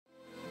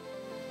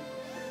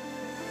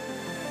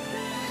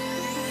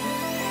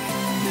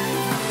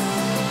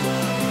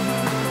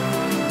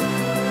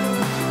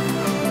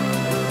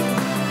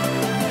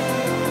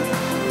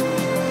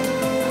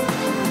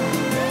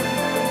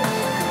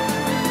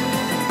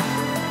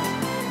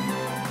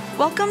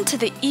Welcome to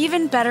the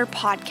Even Better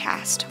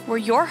podcast, where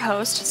your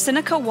host,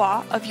 Seneca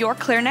Waugh of Your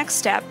Clear Next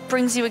Step,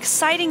 brings you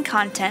exciting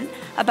content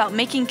about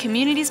making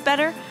communities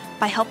better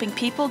by helping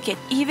people get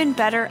even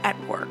better at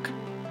work.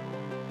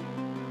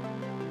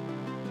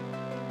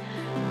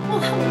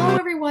 Well, hello,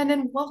 everyone,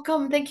 and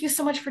welcome. Thank you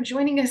so much for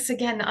joining us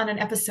again on an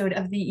episode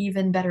of the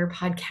Even Better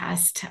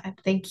podcast.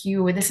 Thank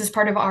you. This is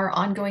part of our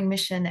ongoing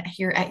mission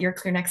here at Your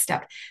Clear Next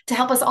Step to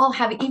help us all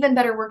have even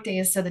better work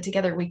days so that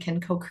together we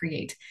can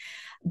co-create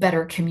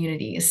better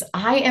communities.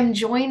 I am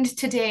joined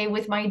today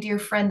with my dear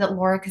friend,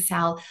 Laura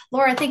Casal.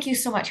 Laura, thank you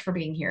so much for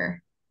being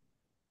here.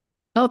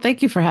 Oh,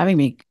 thank you for having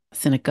me,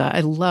 Seneca. I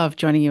love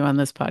joining you on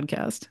this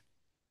podcast.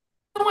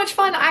 So much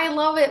fun. I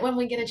love it when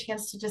we get a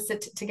chance to just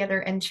sit together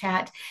and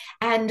chat.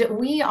 And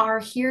we are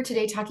here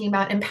today talking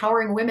about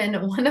empowering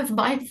women, one of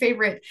my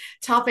favorite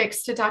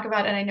topics to talk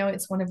about. And I know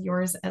it's one of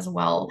yours as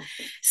well.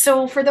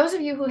 So, for those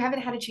of you who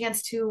haven't had a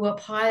chance to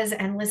pause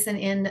and listen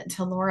in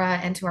to Laura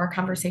and to our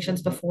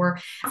conversations before,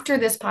 after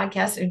this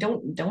podcast,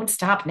 don't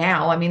stop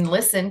now. I mean,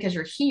 listen because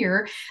you're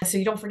here, so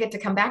you don't forget to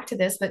come back to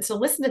this. But so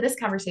listen to this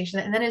conversation,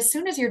 and then as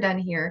soon as you're done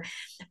here,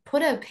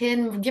 put a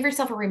pin, give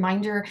yourself a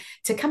reminder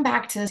to come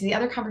back to the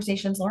other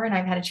conversations. Laura and I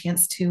have had a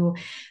chance to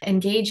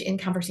engage in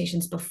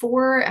conversations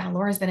before.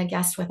 Laura's been a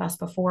guest with us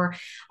before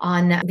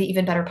on the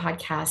Even Better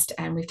podcast,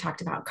 and we've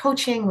talked about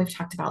coaching, we've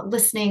talked about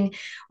listening,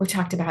 we've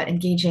talked about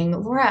engaging.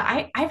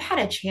 Laura, I've had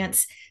a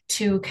chance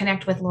to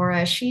connect with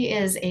Laura. She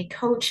is a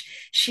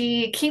coach.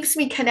 She keeps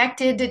me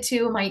connected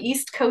to my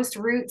East Coast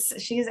roots.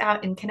 She's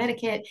out in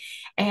Connecticut,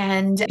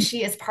 and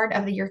she is part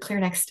of the Your Clear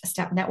Next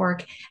Step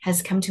network,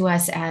 has come to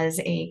us as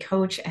a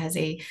coach, as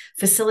a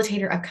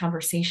facilitator of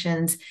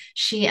conversations.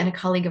 She and a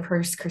colleague of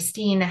hers,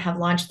 Christine, have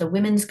launched the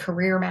Women's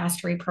Career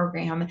Mastery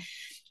Program.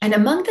 And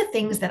among the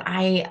things that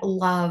I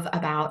love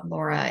about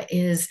Laura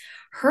is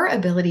her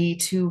ability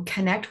to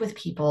connect with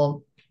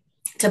people,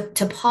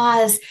 to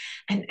pause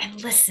and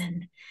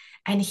listen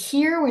and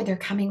hear where they're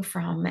coming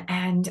from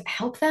and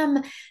help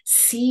them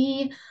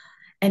see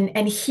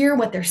and hear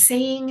what they're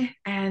saying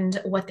and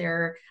what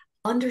they're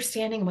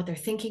understanding, what they're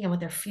thinking, and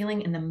what they're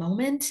feeling in the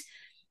moment,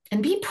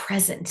 and be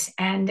present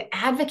and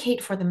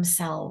advocate for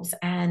themselves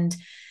and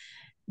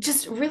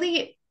just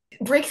really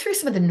break through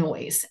some of the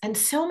noise. And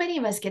so many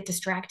of us get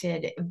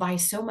distracted by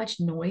so much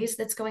noise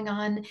that's going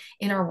on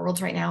in our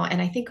worlds right now.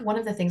 And I think one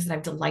of the things that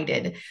I've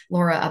delighted,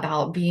 Laura,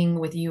 about being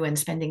with you and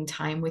spending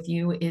time with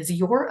you is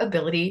your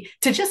ability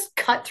to just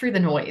cut through the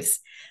noise.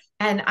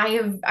 And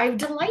I've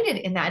delighted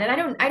in that.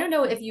 And I don't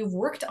know if you've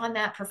worked on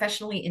that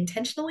professionally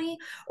intentionally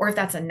or if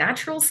that's a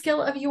natural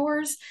skill of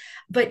yours,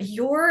 but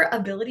your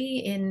ability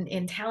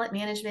in talent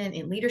management,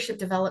 in leadership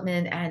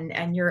development,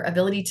 and your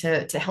ability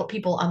to help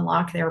people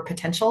unlock their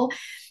potential.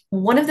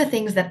 One of the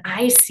things that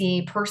I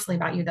see personally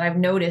about you, that I've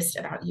noticed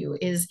about you,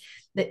 is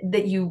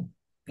that you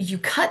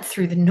cut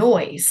through the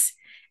noise.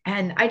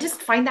 And I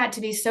just find that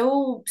to be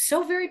so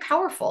very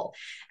powerful.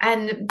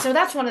 And so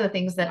that's one of the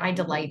things that I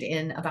delight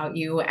in about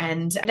you.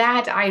 And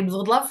that I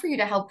would love for you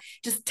to help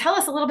just tell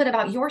us a little bit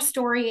about your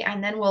story,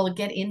 and then we'll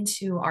get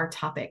into our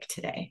topic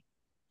today.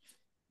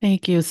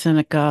 Thank you,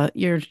 Seneca.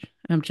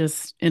 I'm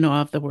just in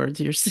awe of the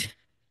words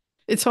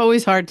it's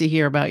always hard to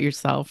hear about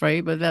yourself,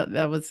 right? But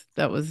that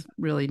was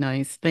really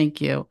nice.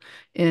 Thank you.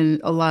 And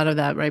a lot of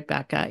that right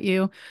back at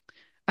you.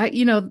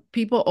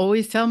 People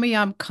always tell me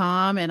I'm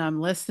calm and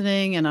I'm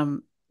listening and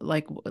I'm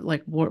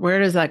where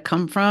does that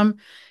come from?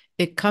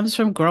 It comes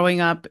from growing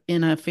up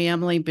in a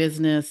family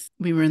business.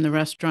 We were in the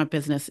restaurant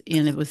business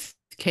and it was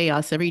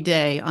chaos every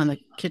day on the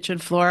kitchen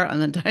floor, on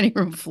the dining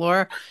room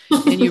floor.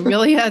 And you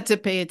really had to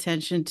pay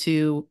attention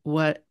to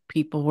what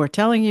people were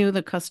telling you,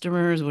 the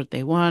customers, what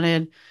they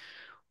wanted,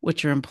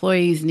 what your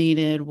employees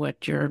needed,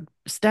 what your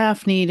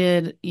staff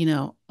needed,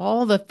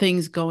 all the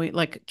things going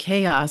like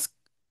chaos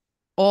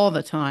all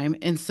the time.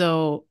 And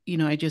so,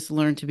 I just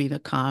learned to be the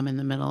calm in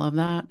the middle of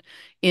that.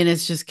 And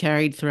it's just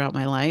carried throughout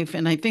my life.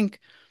 And I think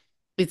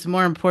it's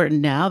more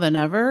important now than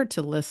ever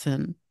to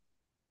listen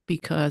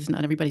because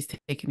not everybody's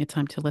taking the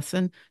time to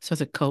listen. So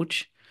as a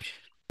coach,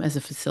 as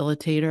a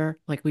facilitator,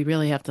 like we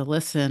really have to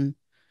listen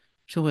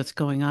to what's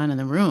going on in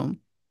the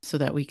room so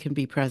that we can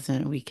be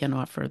present and we can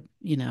offer,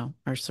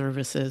 our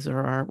services or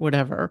our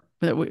whatever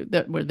that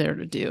we're there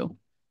to do.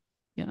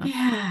 Yeah.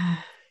 Yeah.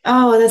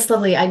 Oh, that's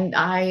lovely.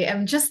 I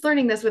am just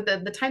learning this with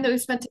the time that we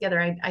spent together.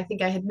 I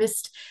think I had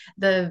missed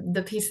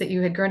the piece that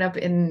you had grown up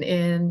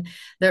in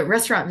the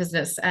restaurant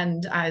business,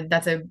 and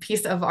that's a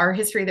piece of our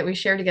history that we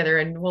share together.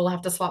 And we'll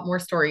have to swap more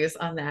stories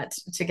on that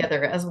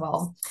together as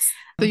well.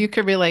 So you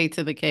can relate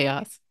to the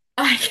chaos.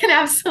 I can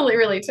absolutely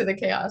relate to the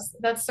chaos.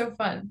 That's so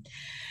fun.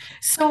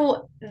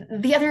 So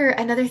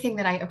another thing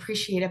that I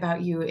appreciate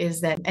about you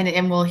is that,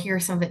 and we'll hear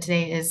some of it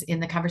today, is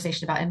in the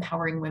conversation about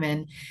empowering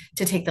women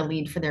to take the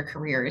lead for their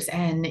careers.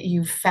 And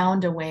you've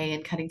found a way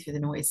in cutting through the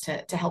noise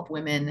to help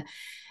women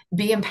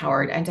be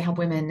empowered and to help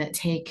women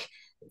take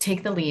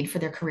take the lead for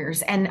their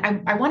careers. And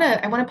I want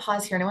to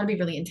pause here, and I want to be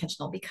really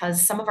intentional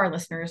because some of our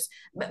listeners,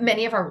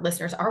 many of our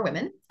listeners are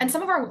women, and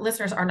some of our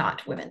listeners are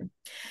not women.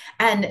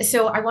 And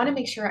so I want to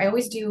make sure I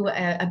always do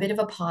a bit of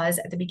a pause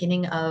at the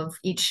beginning of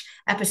each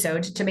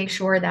episode to make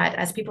sure that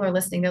as people are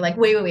listening, they're like,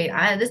 wait,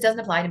 this doesn't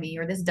apply to me,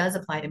 or this does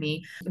apply to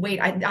me. Wait,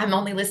 I'm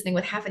only listening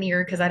with half an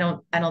ear because I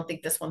don't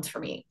think this one's for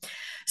me.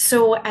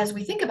 So as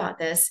we think about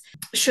this,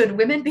 should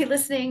women be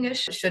listening?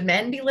 Should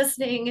men be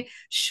listening?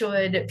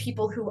 Should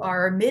people who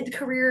are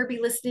mid-career be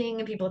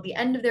listening? People at the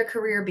end of their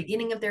career,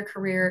 beginning of their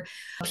career,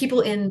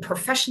 people in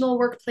professional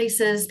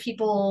workplaces,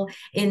 people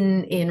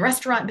in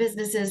restaurant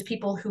businesses,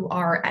 people who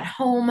are at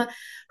home,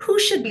 who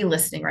should be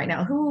listening right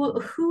now?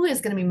 Who is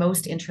going to be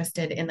most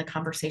interested in the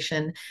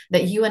conversation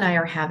that you and I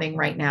are having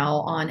right now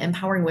on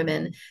empowering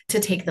women to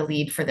take the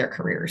lead for their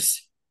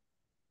careers?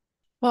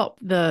 Well,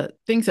 the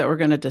things that we're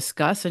going to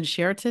discuss and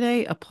share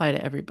today apply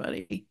to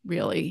everybody,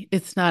 really.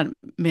 It's not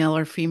male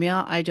or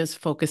female. I just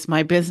focus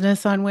my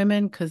business on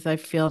women because I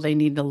feel they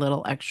need a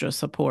little extra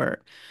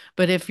support.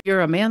 But if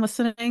you're a man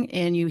listening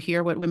and you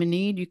hear what women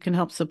need, you can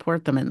help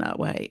support them in that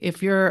way.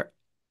 If you're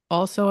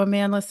also a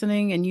man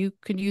listening and you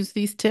could use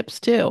these tips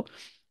too,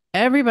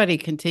 everybody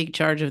can take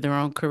charge of their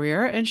own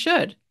career and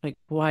should. Like,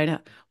 why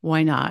not?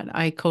 Why not?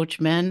 I coach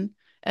men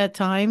at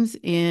times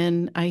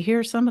and I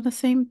hear some of the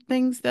same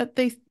things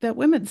that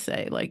women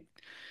say. Like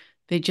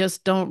they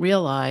just don't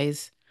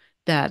realize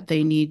that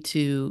they need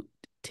to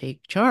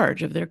take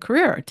charge of their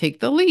career, take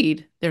the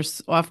lead.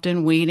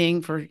 Often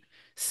waiting for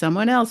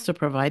someone else to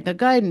provide the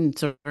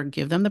guidance or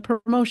give them the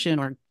promotion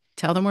or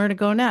tell them where to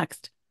go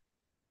next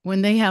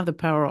when they have the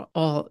power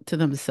all to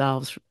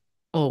themselves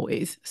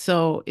always.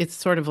 So it's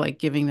sort of like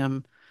giving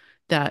them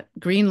that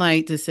green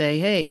light to say,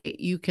 hey,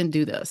 you can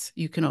do this,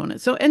 you can own it.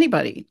 So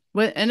anybody,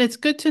 and it's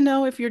good to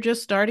know if you're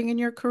just starting in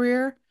your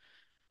career,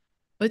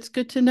 it's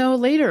good to know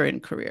later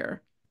in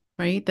career,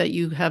 right? That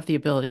you have the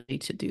ability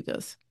to do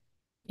this.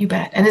 You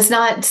bet. And it's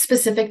not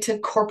specific to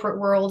corporate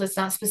world. It's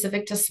not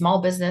specific to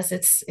small business.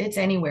 It's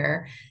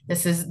anywhere.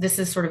 This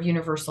is sort of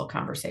universal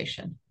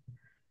conversation.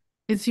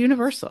 It's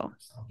universal.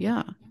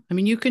 Yeah. I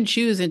mean, you can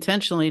choose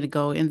intentionally to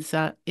go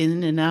inside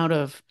in and out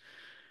of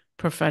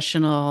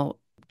professional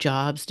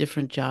jobs,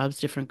 different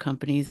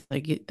companies.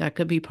 That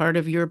could be part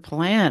of your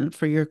plan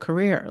for your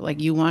career.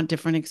 Like you want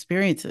different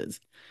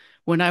experiences.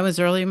 When I was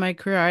early in my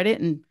career, I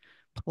didn't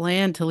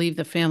plan to leave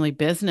the family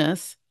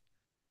business.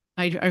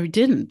 I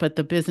didn't, but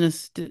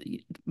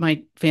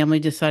my family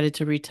decided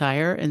to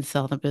retire and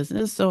sell the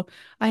business. So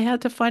I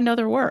had to find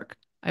other work.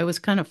 I was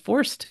kind of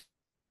forced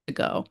to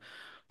go.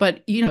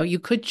 But you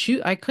could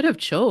choose. I could have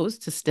chose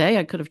to stay.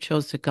 I could have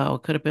chose to go.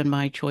 It could have been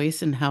my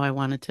choice and how I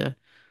wanted to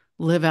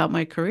live out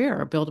my career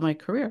or build my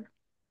career.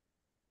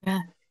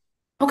 Yeah.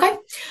 Okay.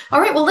 All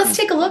right. Well, let's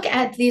Yeah. take a look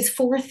at these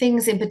four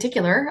things in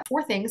particular,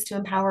 four things to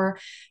empower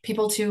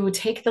people to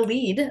take the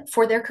lead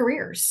for their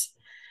careers.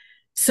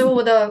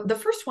 So the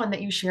first one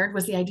that you shared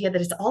was the idea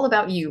that it's all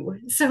about you.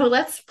 So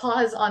let's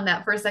pause on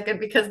that for a second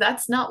because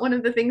that's not one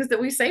of the things that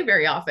we say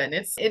very often.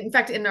 It's in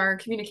fact in our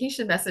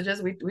communication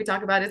messages we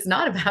talk about it's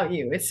not about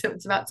you. It's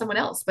about someone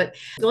else. But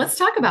let's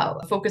talk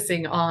about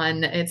focusing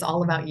on it's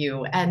all about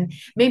you. And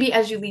maybe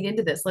as you lead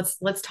into this,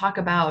 let's talk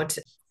about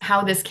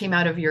how this came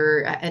out of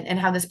your and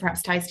how this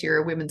perhaps ties to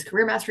your women's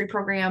career mastery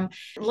program.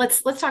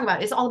 Let's talk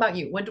about it's all about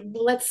you.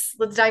 Let's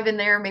dive in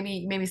there.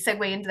 Maybe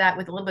segue into that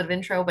with a little bit of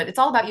intro. But it's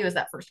all about you is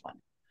that first one.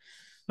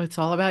 It's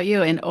all about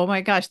you. And oh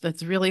my gosh,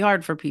 that's really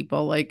hard for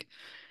people. Like,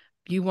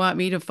 you want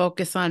me to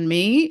focus on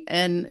me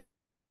and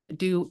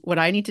do what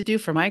I need to do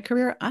for my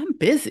career? I'm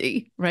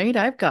busy, right?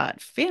 I've got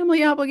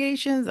family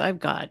obligations. I've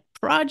got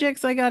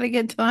projects I got to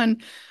get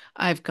done.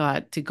 I've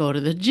got to go to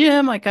the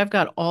gym. Like, I've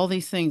got all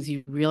these things.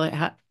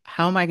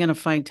 How am I going to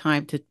find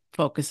time to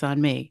focus on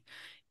me?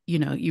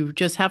 You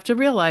just have to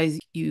realize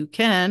you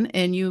can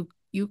and you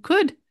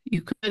could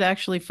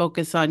actually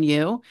focus on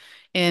you.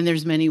 And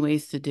there's many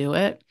ways to do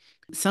it.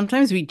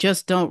 Sometimes we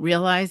just don't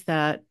realize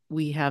that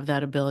we have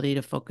that ability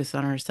to focus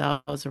on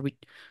ourselves, or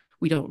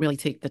we don't really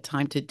take the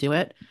time to do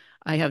it.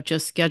 I have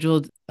just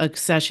scheduled a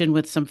session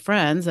with some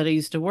friends that I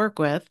used to work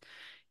with,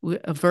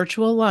 a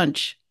virtual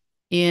lunch,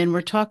 and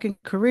we're talking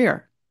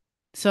career.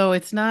 So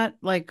it's not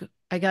like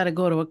I got to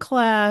go to a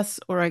class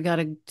or I got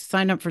to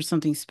sign up for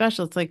something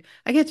special. It's like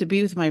I get to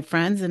be with my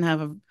friends and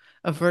have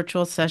a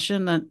virtual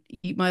session and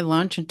eat my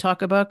lunch and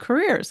talk about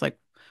careers. Like,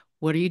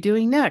 what are you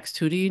doing next?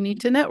 Who do you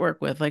need to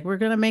network with? Like, we're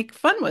going to make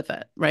fun with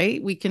it,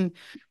 right? We can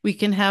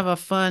have a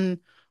fun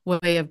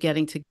way of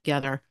getting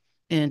together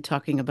and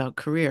talking about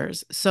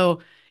careers.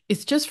 So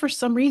it's just for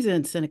some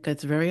reason, Seneca,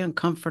 it's very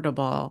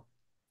uncomfortable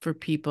for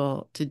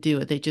people to do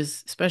it. They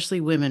just,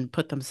 especially women,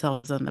 put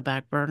themselves on the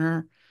back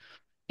burner.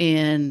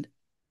 And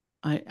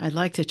I'd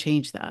like to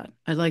change that.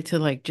 I'd like to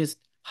like just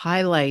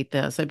highlight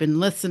this. I've been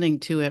listening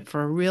to it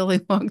for a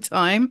really long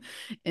time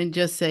and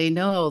just say,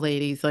 no,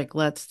 ladies, like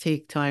let's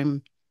take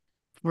time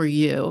for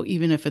you,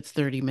 even if it's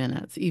 30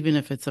 minutes, even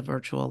if it's a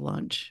virtual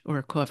lunch or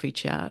a coffee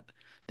chat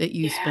that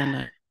you Yeah.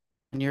 spend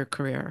on your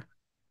career.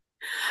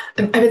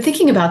 I've been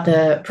thinking about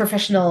the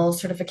professional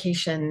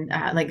certification.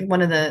 Like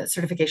one of the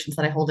certifications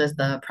that I hold is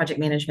the project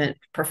management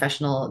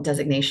professional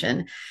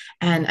designation.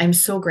 And I'm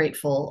so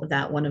grateful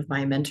that one of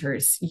my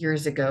mentors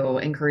years ago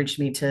encouraged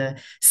me to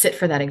sit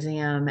for that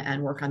exam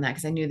and work on that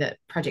because I knew that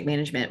project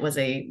management was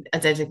a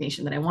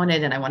designation that I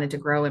wanted and I wanted to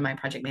grow in my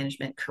project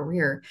management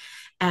career.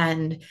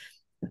 And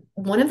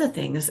one of the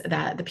things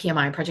that the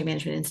PMI, Project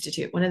Management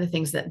Institute, one of the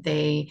things that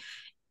they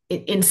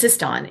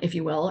insist on, if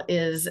you will,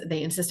 is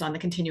they insist on the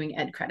continuing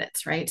ed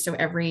credits, right? So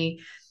every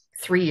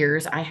 3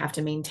 years, I have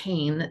to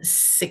maintain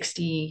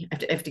 60,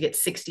 I have to get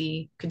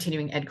 60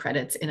 continuing ed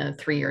credits in a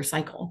 3 year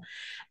cycle.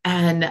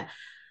 And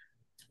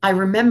I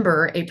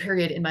remember a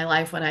period in my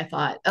life when I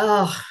thought,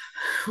 oh,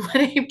 what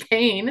a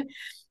pain,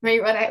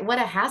 right? What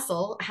a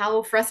hassle,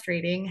 how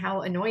frustrating,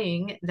 how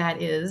annoying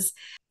that is.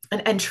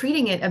 And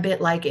treating it a bit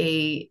like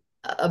a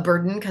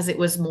burden because it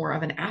was more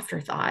of an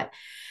afterthought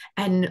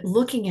and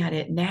looking at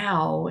it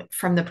now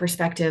from the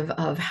perspective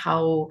of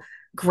how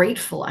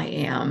grateful I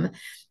am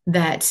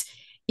that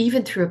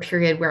even through a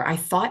period where I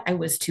thought I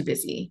was too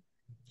busy,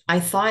 I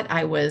thought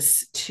I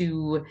was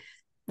too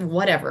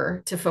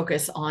whatever to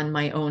focus on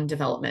my own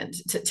development,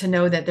 to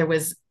know that there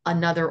was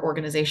another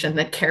organization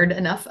that cared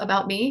enough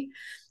about me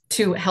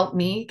to help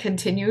me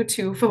continue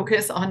to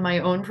focus on my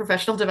own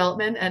professional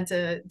development and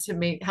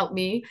help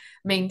me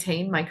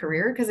maintain my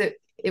career because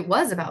it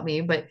was about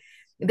me, but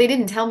they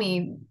didn't tell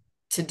me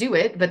to do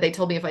it, but they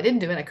told me if I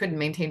didn't do it, I couldn't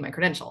maintain my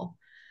credential.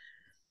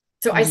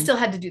 So I Mhm. still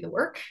had to do the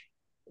work,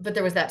 but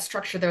there was that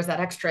structure, there was that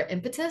extra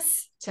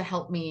impetus to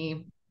help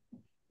me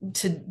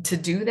to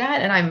do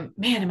that. And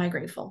man, am I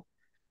grateful.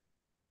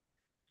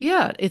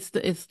 Yeah, it's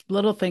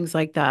little things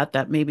like that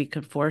that maybe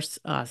could force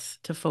us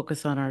to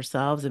focus on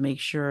ourselves and make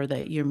sure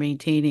that you're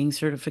maintaining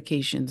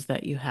certifications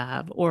that you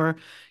have or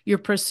you're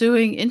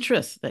pursuing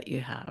interests that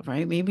you have,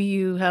 right? Maybe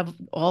you have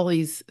all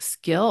these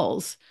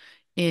skills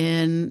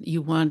and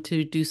you want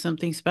to do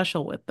something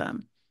special with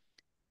them.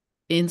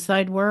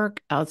 Inside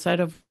work, outside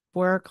of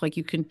work, like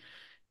you can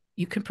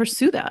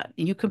pursue that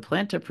and you can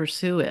plan to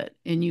pursue it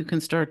and you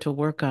can start to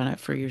work on it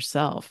for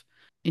yourself.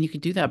 And you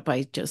can do that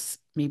by just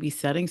maybe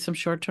setting some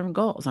short-term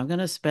goals. I'm going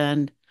to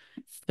spend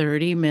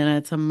 30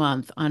 minutes a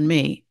month on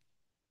me,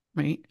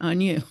 right?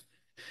 On you.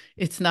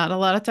 It's not a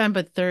lot of time,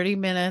 but 30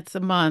 minutes a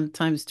month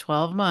times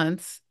 12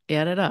 months,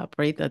 add it up,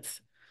 right?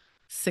 That's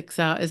 6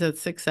 hours. Is that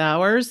 6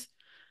 hours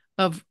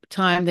of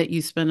time that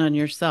you spend on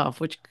yourself,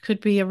 which could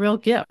be a real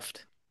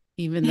gift,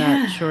 even that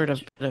Yeah, short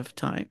of bit of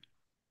time.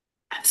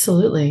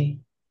 absolutely.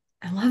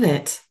 I love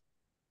it.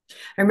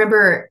 I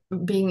remember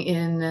being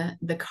in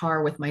the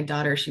car with my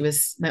daughter.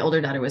 My older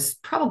daughter was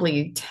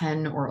probably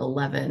 10 or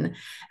 11,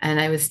 and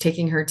I was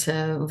taking her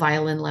to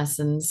violin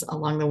lessons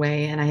along the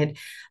way. And I had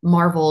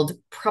marveled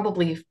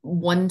probably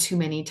one too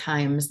many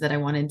times that I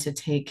wanted to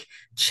take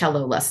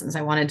cello lessons.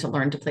 I wanted to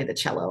learn to play the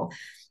cello.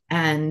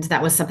 And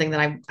that was something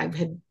that I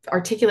had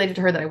articulated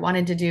to her that I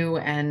wanted to do.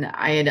 And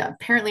I had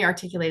apparently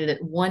articulated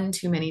it one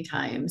too many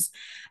times.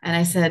 And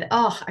I said,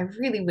 oh, I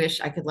really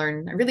wish I could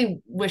learn. I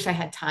really wish I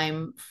had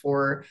time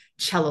for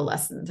cello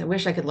lessons. I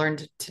wish I could learn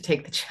to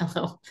take the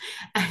cello.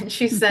 And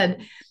she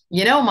said,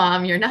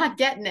 Mom, you're not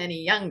getting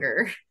any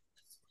younger.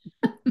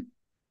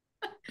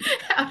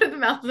 Out of the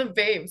mouths of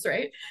babes,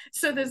 right?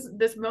 So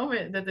this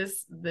moment that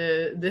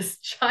this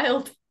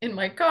child in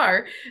my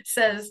car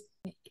says,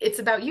 it's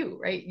about you,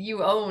 right?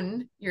 You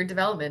own your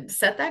development.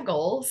 Set that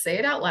goal, say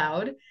it out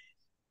loud,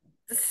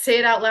 say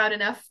it out loud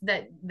enough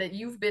that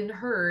you've been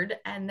heard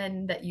and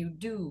then that you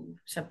do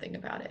something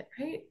about it,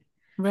 right?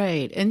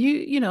 Right. And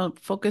you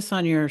focus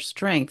on your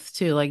strengths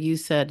too. Like you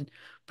said,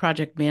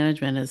 project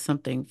management is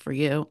something for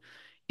you.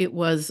 It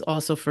was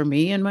also for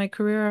me in my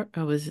career.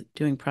 I was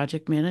doing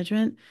project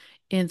management.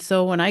 And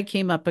so when I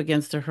came up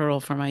against a hurdle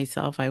for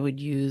myself, I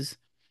would use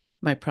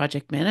my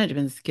project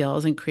management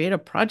skills and create a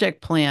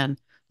project plan.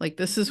 Like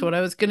this is what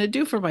I was going to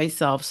do for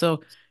myself.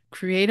 So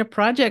create a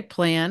project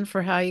plan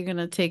for how you're going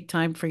to take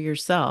time for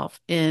yourself.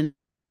 And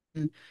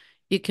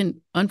it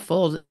can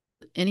unfold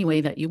any way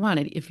that you want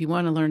it. If you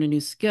want to learn a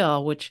new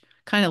skill, which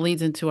kind of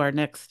leads into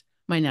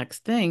my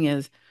next thing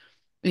is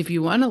if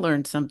you want to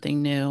learn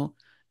something new,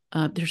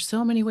 there's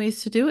so many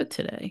ways to do it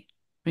today.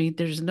 Right?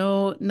 There's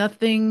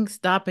nothing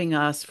stopping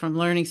us from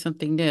learning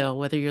something new,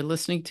 whether you're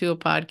listening to a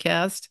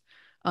podcast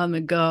on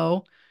the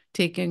go,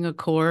 taking a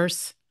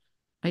course.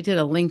 I did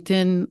a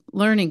LinkedIn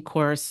learning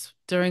course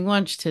during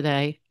lunch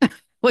today.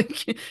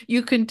 Like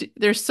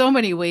there's so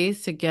many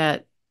ways to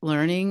get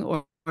learning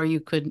or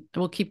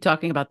we'll keep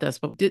talking about this,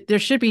 but there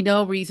should be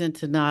no reason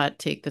to not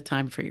take the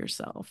time for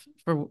yourself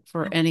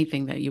for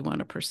anything that you want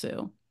to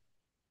pursue.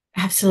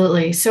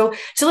 Absolutely. So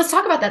let's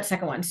talk about that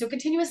second one. So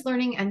continuous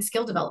learning and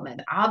skill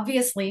development.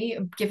 Obviously,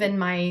 given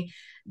my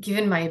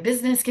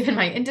business, given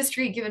my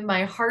industry, given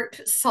my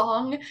heart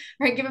song,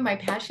 right, given my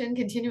passion,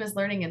 continuous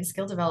learning and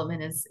skill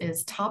development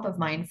is top of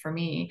mind for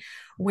me.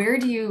 Where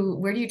do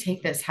you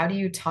take this? How do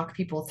you talk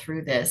people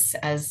through this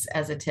as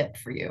a tip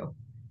for you?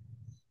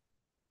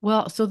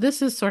 Well, so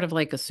this is sort of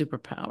like a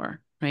superpower,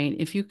 right?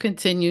 If you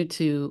continue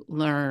to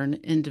learn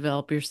and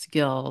develop your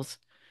skills,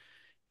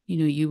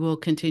 you will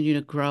continue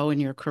to grow in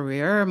your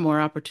career, more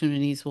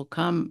opportunities will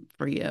come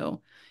for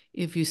you.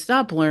 If you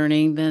stop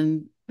learning,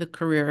 then the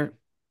career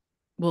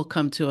will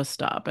come to a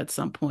stop at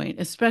some point,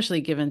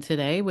 especially given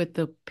today with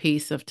the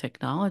pace of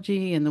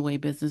technology and the way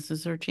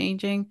businesses are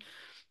changing.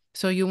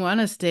 So you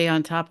want to stay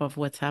on top of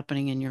what's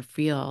happening in your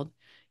field.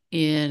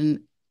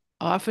 And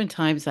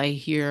oftentimes I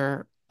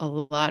hear a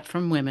lot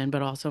from women,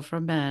 but also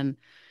from men,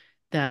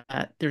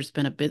 that there's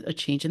been a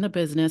change in the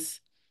business.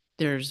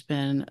 There's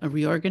been a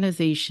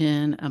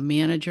reorganization, a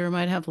manager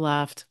might have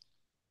left,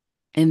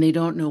 and they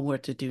don't know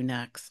what to do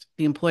next.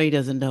 The employee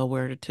doesn't know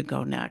where to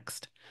go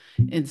next.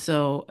 And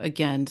so,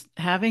 again,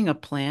 having a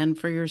plan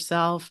for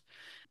yourself,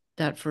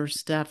 that first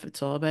step,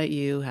 it's all about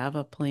you. Have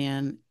a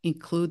plan,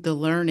 include the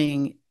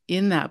learning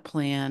in that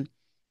plan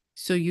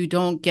so you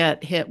don't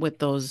get hit with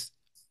those,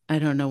 I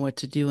don't know what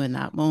to do in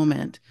that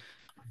moment.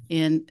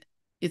 And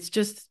it's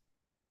just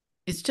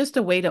it's just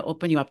a way to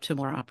open you up to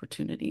more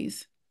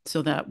opportunities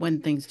so that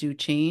when things do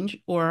change,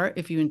 or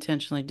if you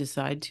intentionally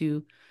decide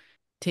to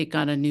take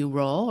on a new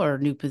role or a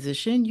new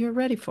position, you're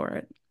ready for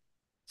it.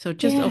 So it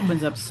just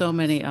opens Yeah. up so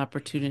many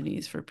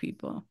opportunities for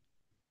people.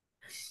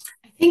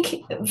 I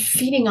think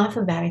feeding off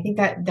of that, I think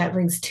that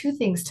brings two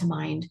things to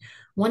mind.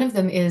 One of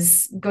them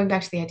is going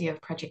back to the idea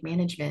of project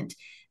management,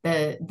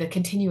 the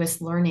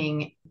continuous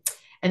learning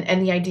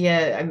and the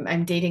idea.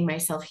 I'm dating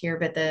myself here,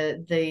 but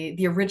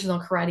the original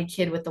Karate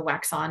Kid with the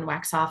wax on,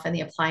 wax off, and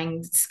the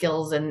applying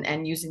skills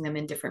and using them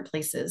in different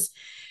places.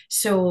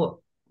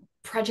 So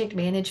project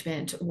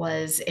management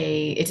it's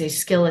a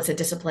skill, it's a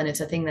discipline,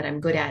 it's a thing that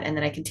I'm good at and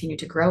that I continue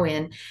to grow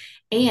in.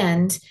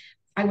 And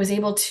I was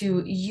able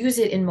to use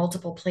it in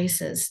multiple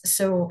places.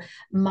 So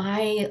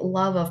my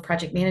love of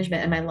project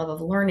management and my love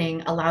of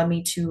learning allowed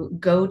me to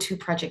go to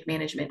project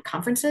management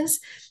conferences.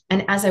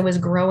 And as I was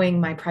growing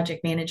my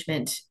project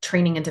management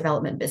training and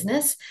development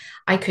business,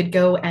 I could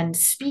go and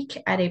speak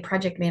at a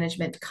project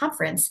management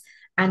conference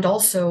and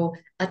also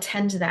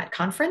attend that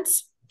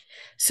conference.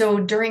 So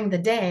during the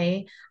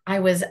day, I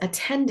was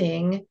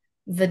attending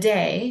the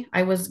day,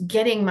 I was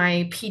getting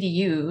my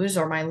PDUs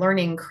or my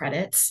learning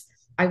credits.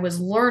 I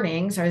was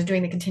learning, so I was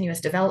doing the continuous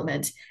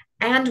development.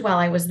 And while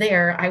I was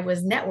there, I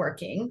was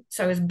networking.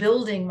 So I was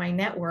building my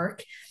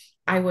network.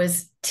 I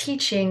was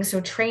teaching,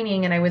 so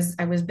training, and I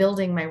was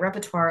building my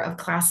repertoire of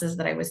classes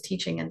that I was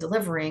teaching and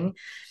delivering.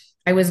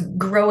 I was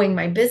growing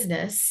my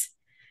business.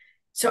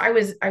 So I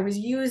was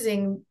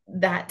using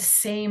that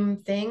same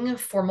thing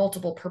for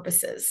multiple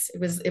purposes.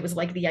 It was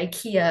like the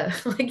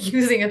IKEA, like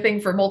using a thing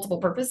for multiple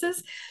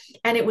purposes.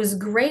 And it was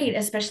great,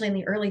 especially in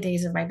the early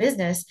days of my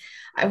business.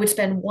 I would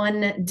spend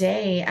one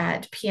day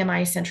at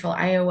PMI Central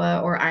Iowa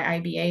or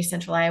IIBA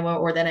Central Iowa,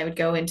 or then I would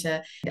go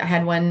into, I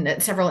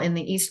had several in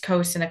the East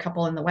Coast and a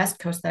couple in the West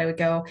Coast that I would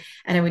go,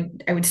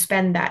 and I would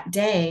spend that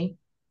day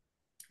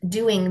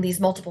doing these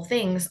multiple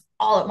things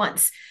all at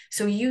once.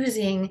 So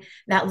using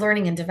that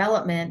learning and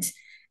development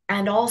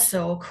and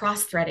also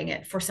cross-threading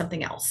it for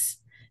something else.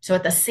 So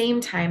at the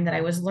same time that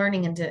I was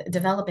learning and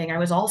developing, I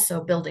was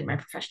also building my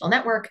professional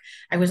network.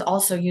 I was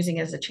also using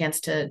it as a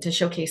chance to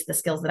showcase the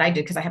skills that I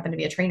did because I happen to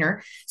be a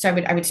trainer. So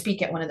I would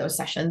speak at one of those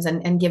sessions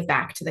and give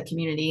back to the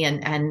community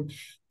and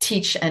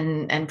teach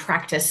and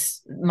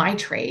practice my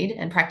trade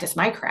and practice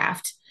my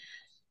craft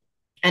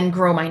and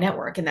grow my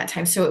network in that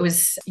time. So it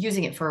was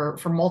using it for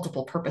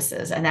multiple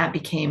purposes. And that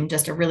became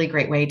just a really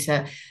great way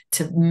to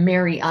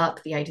marry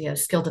up the idea of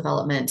skill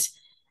development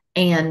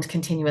and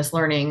continuous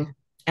learning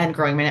and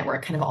growing my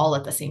network kind of all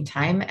at the same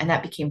time. And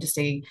that became just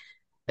a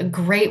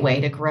great way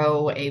to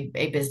grow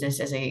a business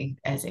as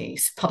a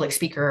public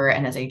speaker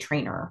and as a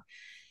trainer.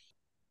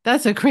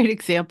 That's a great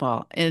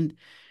example. And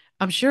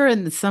I'm sure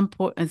in some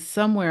point,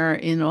 somewhere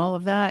in all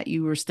of that,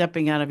 you were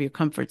stepping out of your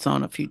comfort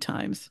zone a few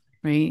times,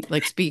 right?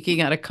 Like speaking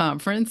at a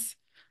conference.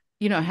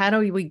 How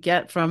do we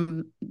get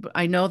from,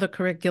 I know the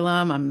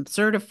curriculum, I'm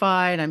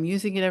certified, I'm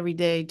using it every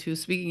day, to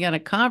speaking at a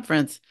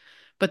conference,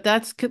 but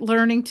that's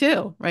learning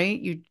too, right?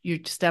 You're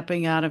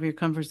stepping out of your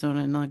comfort zone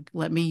and like,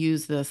 let me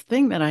use this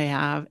thing that I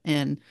have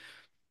and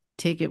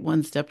take it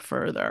one step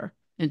further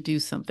and do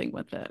something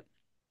with it.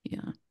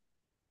 Yeah.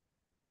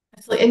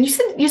 Absolutely.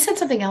 And you said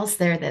something else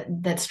there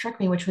that struck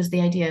me, which was the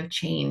idea of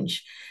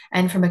change.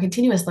 And from a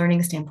continuous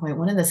learning standpoint,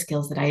 one of the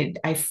skills that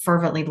I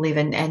fervently believe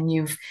in, and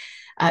you've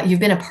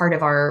been a part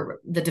of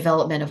the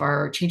development of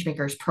our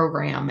Changemakers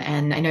program,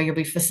 and I know you'll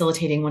be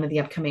facilitating one of the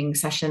upcoming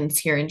sessions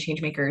here in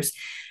Changemakers.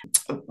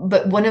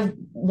 But one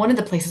of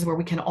the places where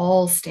we can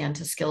all stand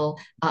to skill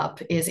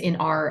up is in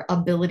our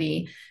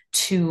ability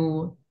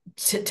to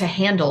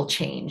handle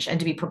change and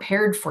to be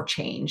prepared for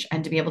change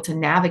and to be able to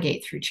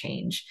navigate through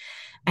change.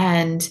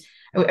 And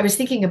I was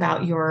thinking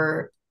about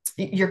your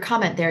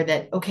comment there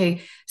that,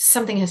 okay,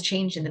 something has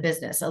changed in the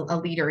business. A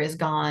leader is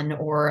gone,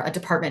 or a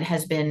department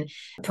has been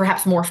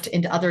perhaps morphed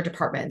into other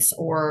departments,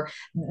 or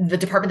the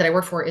department that I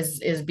work for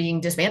is being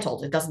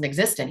dismantled. It doesn't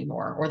exist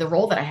anymore, or the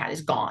role that I had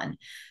is gone.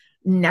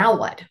 Now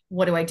what?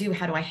 What do I do?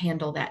 How do I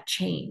handle that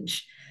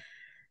change?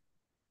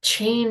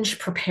 change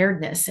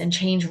preparedness and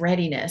change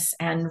readiness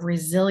and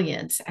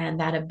resilience and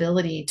that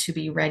ability to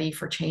be ready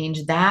for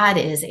change, that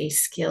is a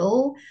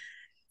skill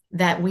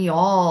that we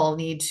all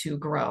need to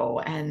grow.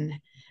 And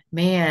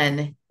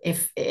man,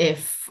 if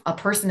a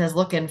person is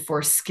looking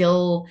for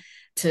skill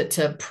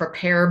to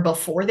prepare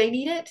before they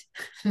need it,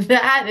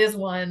 that is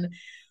one.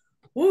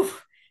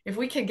 Oof, if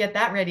we can get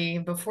that ready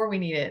before we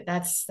need it,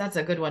 that's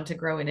a good one to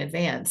grow in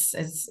advance.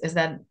 Is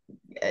that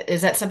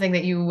something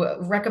that you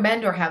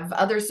recommend or have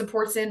other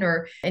supports in,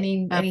 or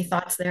any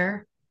thoughts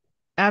there?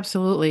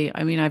 Absolutely.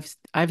 I mean,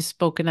 I've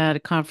spoken at a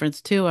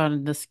conference too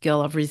on the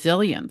skill of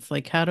resilience.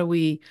 Like, how do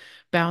we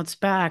bounce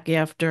back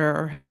after,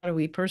 or how do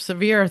we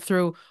persevere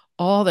through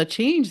all the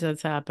change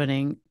that's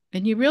happening?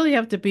 And you really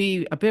have to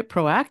be a bit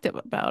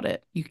proactive about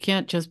it. You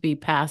can't just be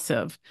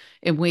passive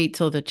and wait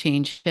till the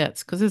change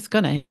hits, because it's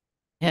going to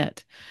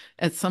hit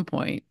at some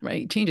point,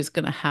 right? Change is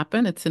going to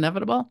happen. It's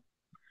inevitable.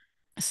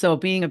 So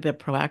being a bit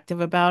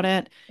proactive about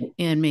it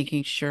and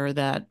making sure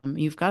that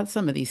you've got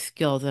some of these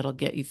skills that'll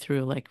get you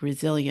through, like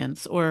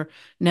resilience or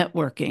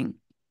networking,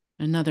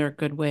 another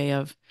good way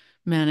of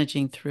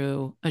managing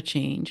through a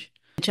change.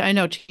 Which I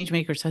know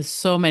Changemakers has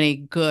so many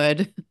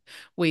good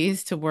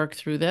ways to work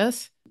through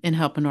this and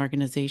help an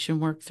organization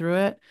work through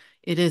it.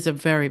 It is a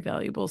very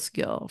valuable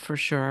skill for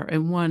sure,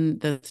 and one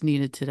that's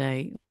needed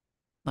today,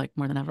 like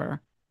more than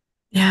ever.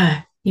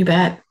 Yeah, you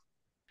bet.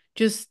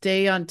 Just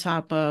stay on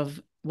top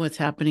of what's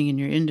happening in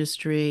your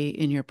industry,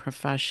 in your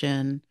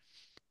profession,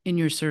 in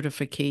your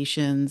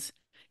certifications.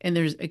 And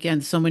there's,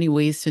 again, so many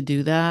ways to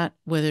do that.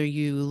 Whether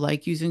you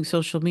like using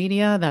social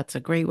media, that's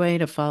a great way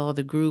to follow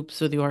the groups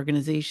or the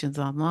organizations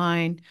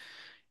online,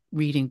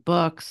 reading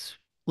books,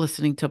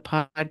 listening to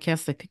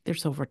podcasts. I think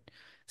there's over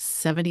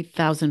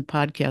 70,000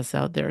 podcasts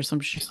out there. So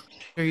I'm sure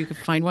you could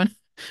find one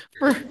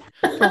for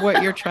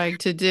what you're trying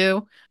to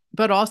do,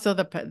 but also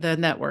the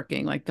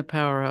networking, like the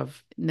power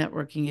of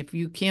networking. If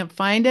you can't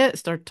find it,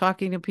 start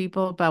talking to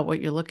people about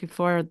what you're looking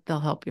for. They'll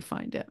help you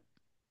find it.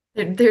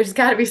 There's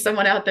got to be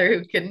someone out there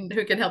who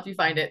can help you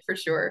find it for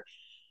sure.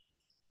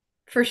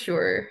 For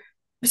sure.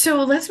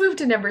 So let's move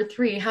to number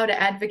three, how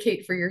to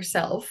advocate for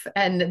yourself.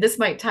 And this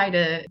might tie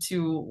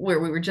to where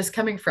we were just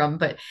coming from,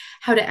 but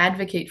how to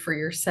advocate for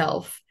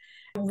yourself.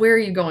 Where are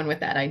you going with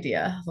that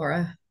idea,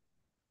 Laura?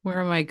 Where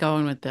am I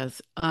going with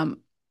this?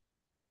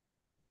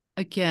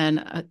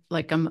 Again,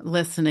 like I'm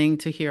listening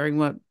to hearing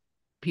what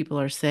people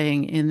are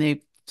saying, and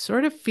they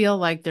sort of feel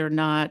like they're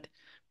not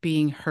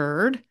being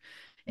heard.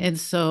 And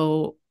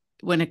so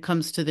when it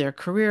comes to their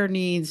career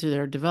needs or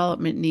their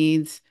development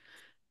needs,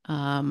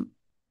 Um,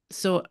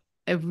 so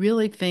I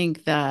really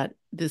think that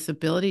this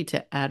ability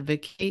to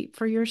advocate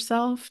for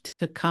yourself,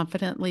 to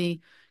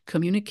confidently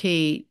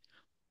communicate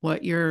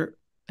what your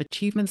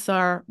achievements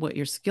are, what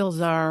your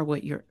skills are,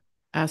 what your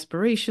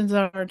aspirations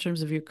are in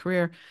terms of your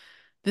career,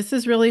 this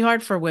is really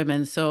hard for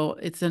women. So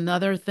it's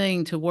another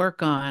thing to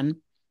work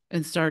on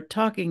and start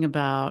talking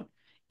about.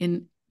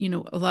 And,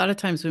 a lot of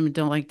times women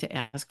don't like to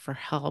ask for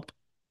help.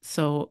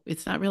 So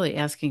it's not really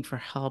asking for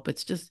help.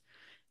 It's just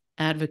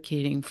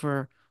advocating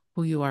for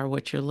who you are,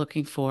 what you're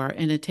looking for.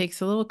 And it takes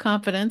a little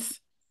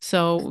confidence.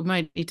 So we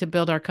might need to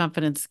build our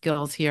confidence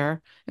skills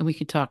here, and we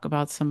can talk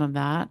about some of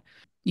that.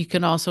 You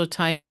can also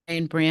tie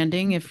in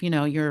branding if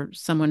you're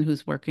someone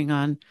who's working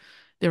on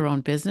their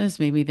own business.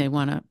 Maybe they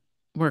want to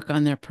work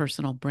on their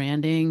personal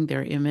branding,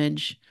 their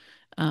image,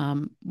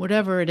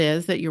 whatever it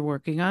is that you're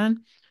working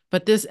on.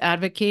 But this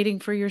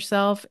advocating for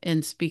yourself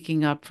and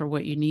speaking up for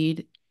what you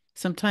need,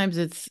 sometimes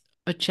it's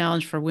a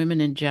challenge for women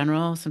in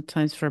general,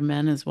 sometimes for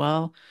men as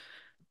well.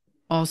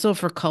 Also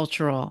for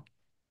cultural,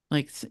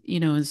 like,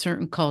 in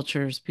certain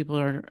cultures, people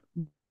are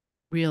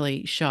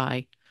really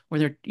shy, or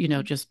they're,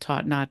 just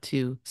taught not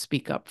to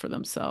speak up for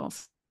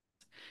themselves.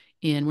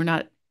 And we're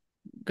not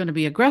going to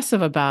be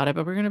aggressive about it,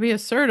 but we're going to be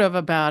assertive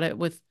about it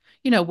with,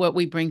 what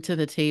we bring to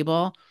the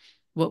table,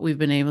 what we've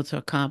been able to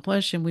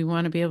accomplish. And we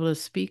want to be able to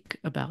speak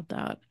about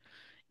that.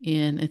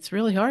 And it's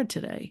really hard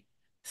today,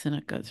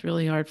 Seneca. It's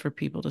really hard for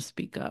people to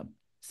speak up.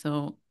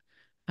 So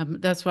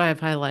that's why I've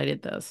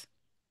highlighted this.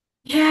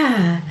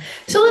 Yeah.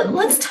 So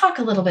let's talk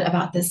a little bit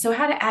about this. So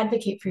how to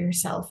advocate for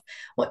yourself.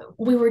 What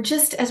we were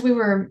just as we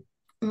were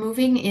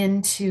moving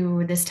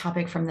into this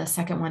topic from the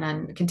second one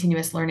on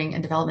continuous learning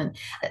and development,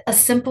 a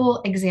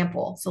simple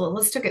example. So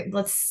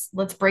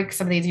let's break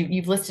some of these.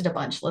 You've listed a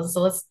bunch.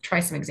 Let's try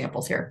some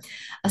examples here.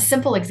 A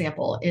simple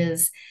example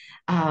is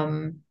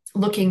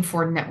looking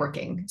for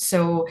networking.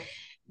 So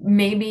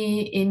maybe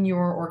in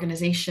your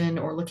organization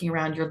or looking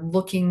around, you're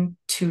looking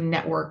to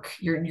network,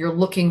 you're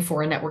looking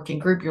for a networking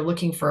group, you're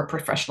looking for a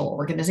professional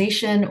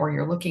organization, or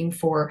you're looking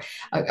for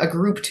a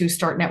group to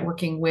start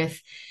networking with,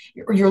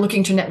 or you're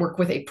looking to network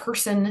with a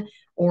person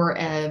or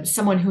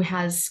someone who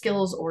has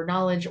skills or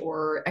knowledge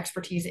or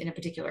expertise in a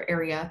particular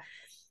area.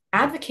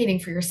 Advocating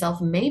for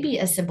yourself may be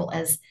as simple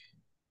as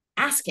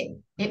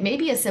asking. It may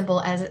be as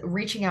simple as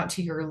reaching out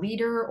to your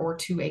leader or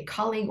to a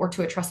colleague or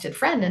to a trusted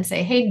friend and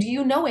say, hey, do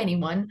you know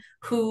anyone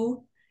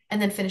who,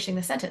 and then finishing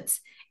the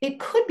sentence. It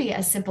could be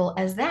as simple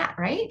as that,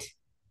 right?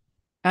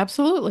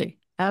 Absolutely.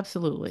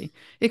 Absolutely.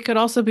 It could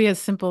also be as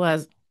simple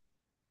as,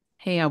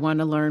 hey, I want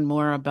to learn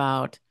more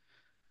about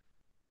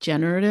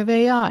generative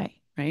AI,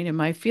 right? In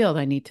my field,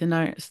 I need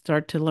to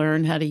start to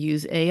learn how to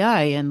use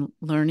AI and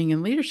learning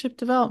and leadership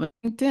development.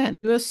 LinkedIn,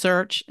 do a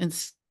search and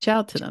reach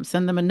out to them,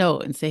 send them a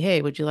note and say,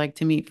 hey, would you like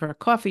to meet for a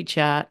coffee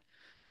chat?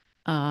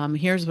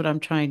 Here's what I'm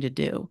trying to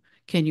do.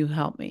 Can you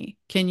help me?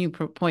 Can you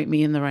point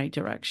me in the right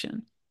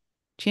direction?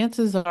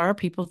 Chances are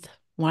people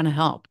want to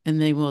help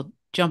and they will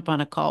jump on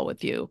a call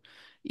with you.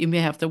 You may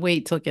have to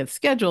wait till it gets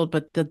scheduled,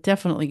 but they're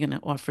definitely going to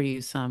offer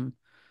you some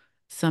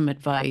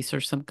advice or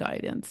some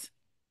guidance.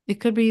 It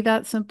could be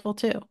that simple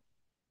too.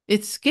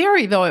 It's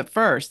scary though at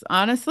first.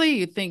 Honestly,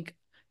 you think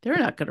they're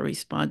not going to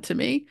respond to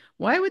me.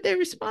 Why would they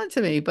respond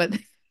to me? But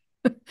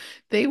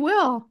they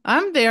will.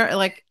 I'm there.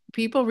 Like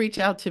people reach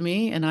out to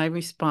me and I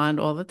respond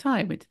all the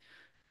time.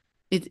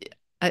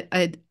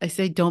 I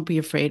say don't be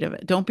afraid of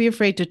it. Don't be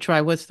afraid to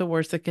try. What's the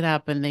worst that could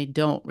happen? They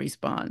don't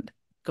respond.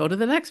 Go to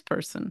the next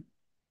person.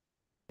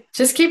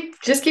 Just keep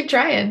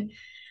trying.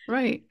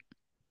 Right.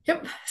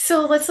 Yep.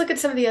 So let's look at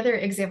some of the other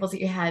examples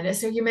that you had.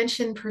 So you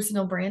mentioned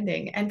personal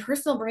branding, and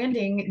personal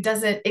branding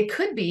doesn't, it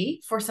could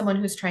be for someone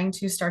who's trying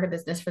to start a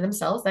business for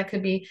themselves. That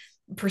could be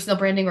personal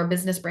branding or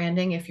business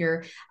branding if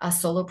you're a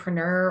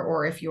solopreneur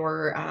or if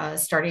you're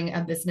starting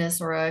a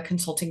business or a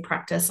consulting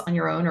practice on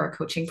your own or a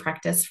coaching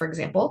practice, for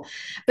example.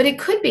 But it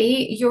could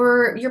be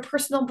your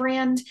personal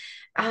brand,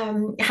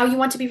 how you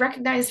want to be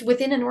recognized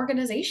within an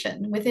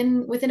organization,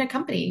 within a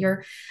company.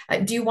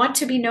 Do you want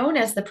to be known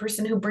as the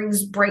person who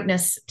brings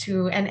brightness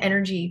to and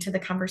energy to the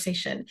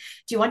conversation?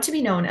 Do you want to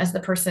be known as the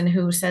person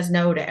who says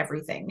no to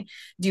everything?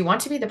 Do you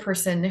want to be the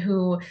person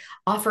who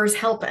offers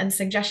help and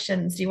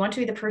suggestions? Do you want to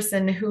be the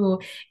person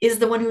who is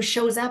the one who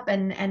shows up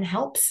and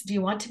helps? Do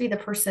you want to be the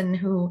person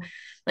who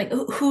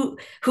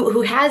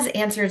who has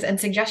answers and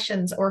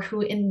suggestions, or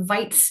who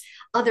invites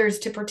others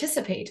to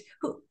participate?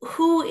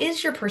 Who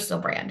is your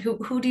personal brand?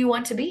 Who do you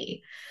want to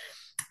be?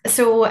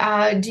 So,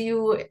 do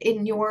you,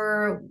 in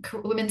your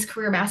Women's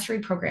Career Mastery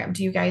program,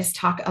 do you guys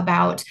talk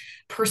about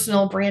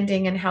personal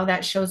branding and how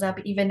that shows up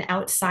even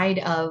outside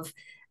of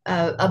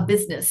a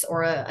business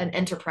or an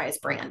enterprise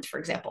brand, for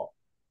example?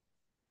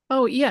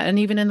 Oh, yeah. And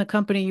even in the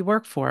company you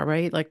work for,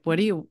 right? Like, what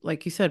do you,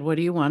 like you said, what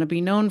do you want to be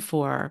known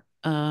for?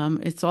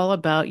 It's all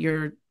about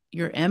your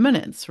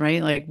eminence,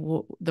 right? Like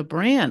the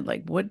brand,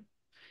 like what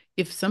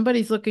if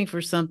somebody's looking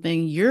for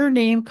something, your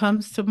name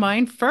comes to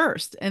mind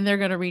first and they're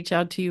going to reach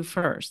out to you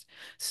first.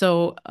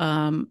 So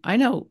I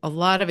know a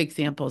lot of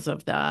examples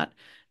of that.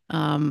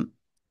 Um,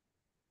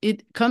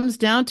 it comes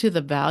down to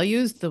the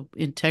values, the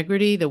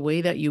integrity, the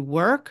way that you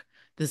work,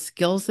 the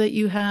skills that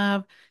you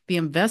have, the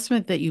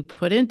investment that you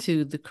put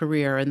into the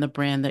career and the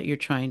brand that you're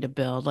trying to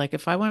build. Like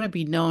if I want to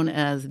be known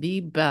as the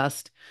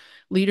best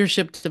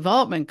leadership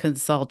development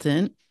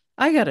consultant,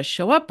 I got to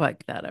show up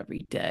like that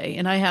every day.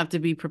 And I have to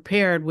be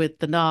prepared with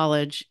the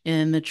knowledge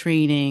and the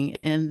training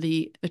and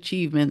the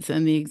achievements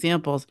and the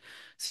examples.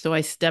 So I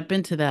step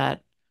into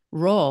that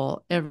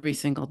role every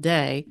single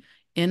day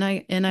and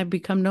I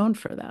become known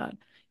for that.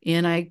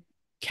 And I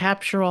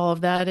capture all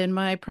of that in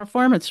my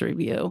performance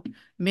review,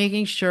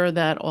 making sure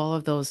that all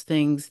of those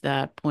things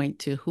that point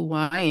to who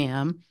I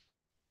am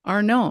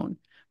are known.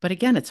 But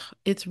again,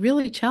 it's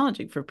really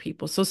challenging for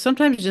people. So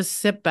sometimes just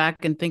sit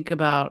back and think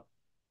about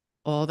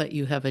all that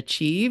you have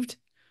achieved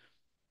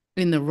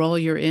in the role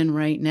you're in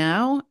right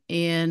now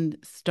and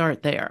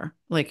start there,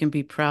 like, and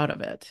be proud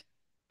of it.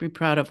 Be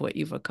proud of what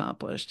you've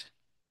accomplished.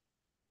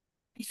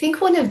 I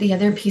think one of the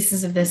other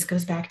pieces of this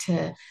goes back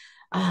to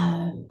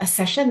a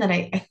session that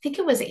I think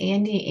it was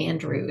Andy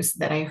Andrews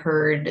that I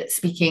heard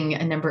speaking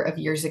a number of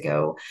years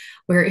ago,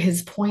 where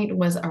his point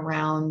was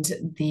around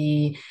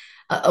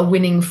a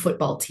winning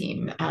football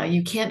team.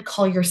 You can't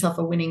call yourself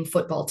a winning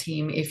football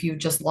team if you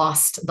just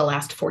lost the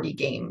last 40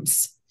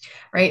 games.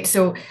 Right.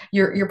 So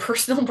your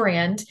personal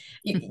brand,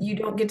 you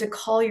don't get to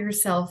call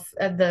yourself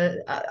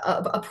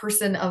a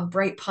person of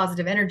bright,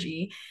 positive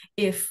energy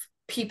if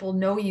people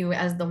know you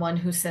as the one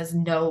who says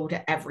no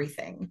to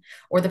everything,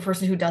 or the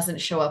person who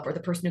doesn't show up, or the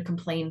person who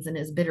complains and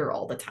is bitter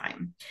all the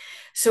time.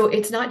 So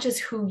it's not just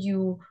who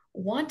you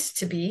want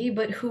to be,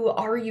 but who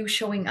are you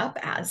showing up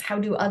as? How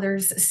do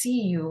others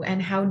see you,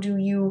 and how do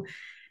you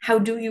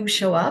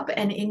show up?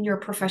 And in your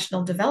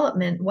professional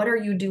development, what are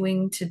you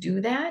doing to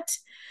do that?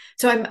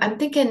 So I'm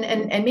thinking,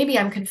 and maybe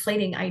I'm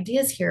conflating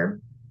ideas here,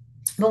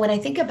 but when I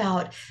think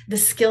about the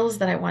skills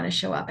that I want to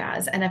show up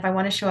as, and if I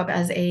want to show up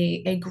as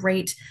a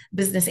great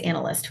business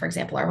analyst, for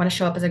example, or I want to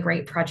show up as a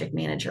great project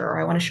manager,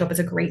 or I want to show up as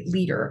a great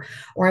leader,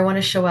 or I want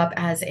to show up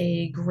as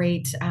a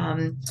great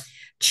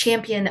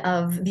champion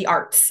of the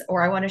arts,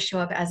 or I want to show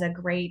up as a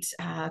great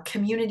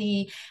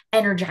community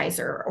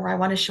energizer, or I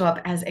want to show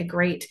up as a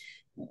great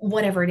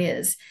whatever it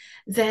is,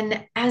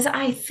 then as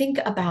I think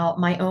about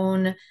my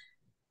own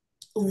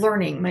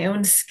learning, my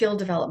own skill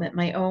development,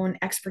 my own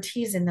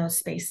expertise in those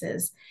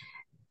spaces,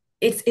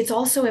 it's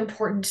also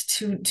important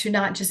to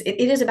not just it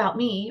is about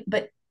me,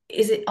 but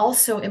is it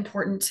also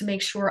important to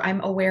make sure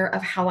I'm aware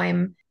of how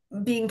I'm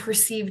being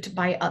perceived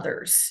by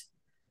others?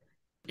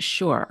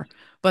 Sure.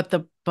 But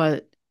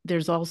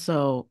there's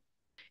also,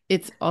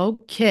 it's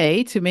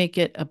okay to make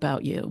it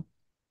about you.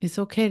 It's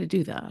okay to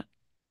do that.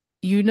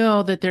 You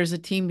know that there's a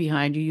team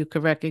behind you. You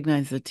could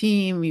recognize the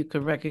team, you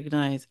could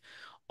recognize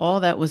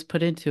all that was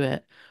put into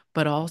it,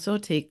 but also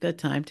take the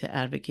time to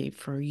advocate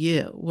for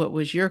you. What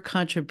was your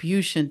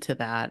contribution to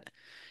that?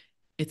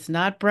 It's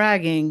not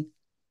bragging,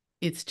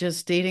 it's just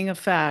stating a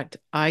fact.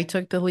 I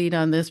took the lead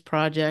on this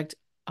project.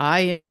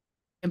 I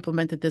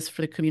implemented this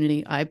for the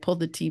community. I pulled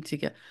the team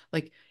together.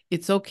 Like,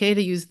 it's okay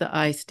to use the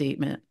I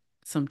statement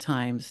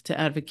sometimes to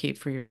advocate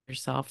for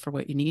yourself for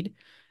what you need,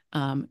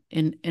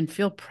 and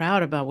feel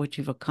proud about what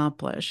you've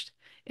accomplished,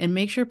 and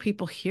make sure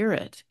people hear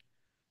it,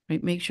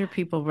 right? Make sure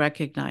people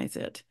recognize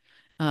it.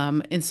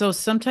 And so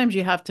sometimes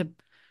you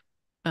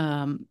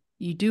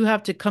do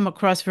have to come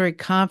across very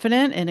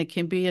confident, and it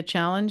can be a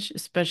challenge,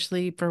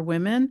 especially for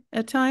women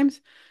at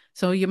times.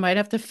 So you might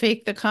have to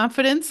fake the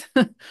confidence,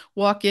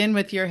 walk in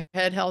with your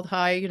head held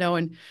high,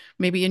 and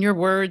maybe in your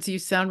words you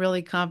sound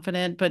really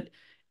confident, but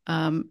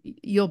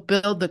you'll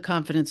build the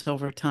confidence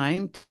over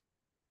time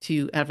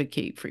to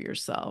advocate for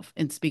yourself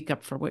and speak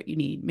up for what you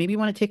need. Maybe you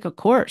want to take a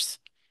course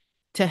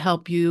to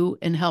help you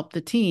and help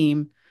the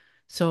team.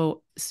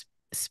 So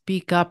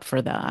speak up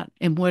for that.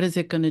 And what is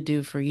it going to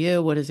do for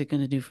you? What is it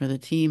going to do for the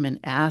team? And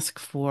ask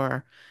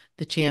for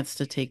the chance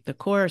to take the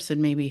course.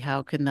 And maybe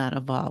how can that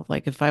evolve?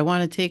 Like, if I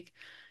want to take,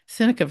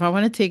 Seneca, if I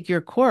want to take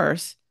your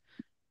course,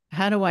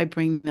 how do I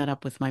bring that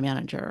up with my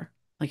manager?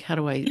 Like, how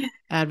do I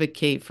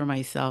advocate for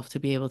myself to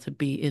be able to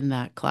be in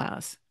that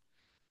class?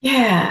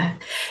 Yeah.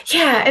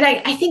 Yeah. And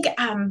I think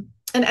and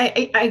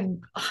I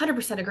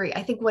 100% agree.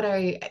 I think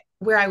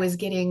where I was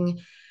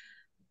getting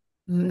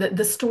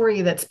the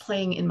story that's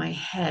playing in my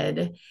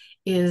head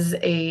is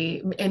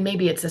and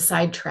maybe it's a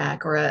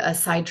sidetrack or a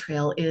side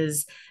trail,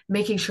 is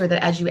making sure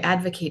that as you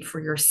advocate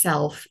for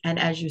yourself and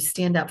as you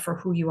stand up for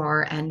who you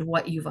are and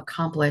what you've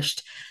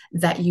accomplished,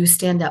 that you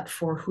stand up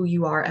for who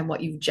you are and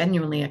what you've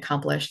genuinely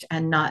accomplished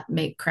and not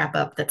make crap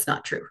up that's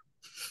not true.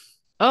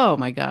 Oh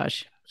my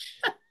gosh.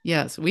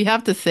 Yes, we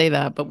have to say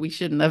that, but we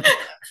shouldn't have to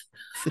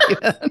say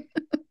that.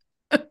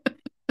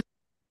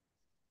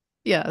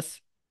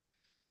 Yes.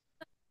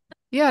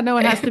 Yeah, no,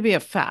 it has to Okay. be a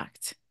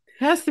fact.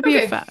 It has to be a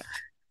Okay. fact.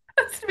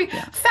 That's to be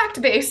Yeah.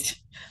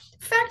 fact-based.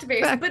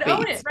 Fact-based, Fact but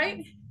own it, based.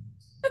 right?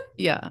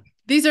 Yeah.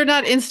 These are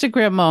not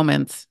Instagram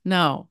moments.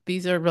 No,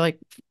 these are like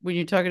when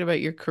you're talking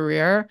about your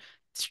career,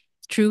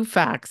 true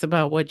facts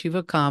about what you've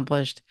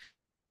accomplished,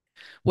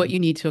 what you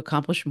need to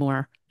accomplish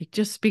more. Like,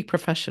 just speak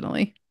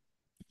professionally.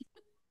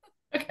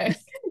 Okay.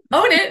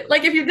 Own it.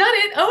 Like if you've done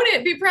it, own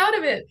it. Be proud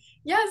of it.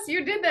 Yes,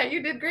 you did that.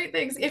 You did great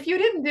things. If you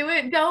didn't do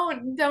it,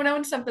 don't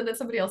own something that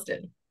somebody else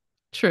did.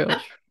 True.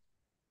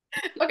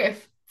 Okay,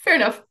 fair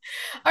enough.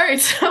 All right,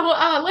 so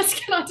let's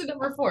get on to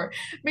number four,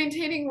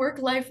 maintaining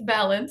work-life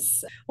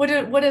balance. What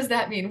does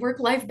that mean?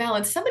 Work-life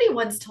balance. Somebody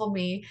once told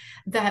me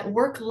that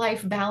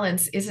work-life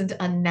balance isn't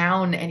a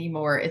noun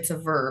anymore, it's a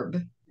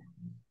verb.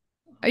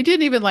 I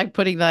didn't even like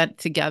putting that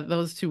together,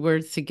 those two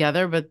words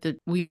together, but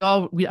we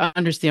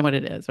understand what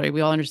it is, right? We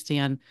all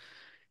understand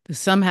that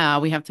somehow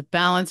we have to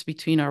balance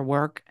between our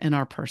work and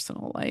our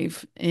personal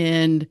life.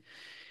 And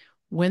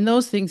when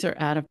those things are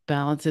out of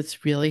balance,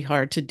 it's really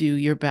hard to do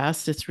your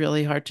best. It's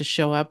really hard to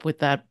show up with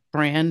that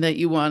brand that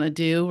you want to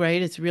do,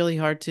 right? It's really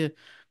hard to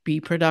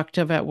be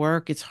productive at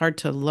work. It's hard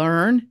to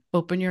learn,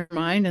 open your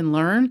mind and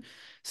learn.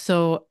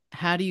 So,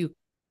 how do you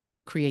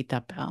create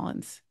that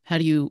balance? How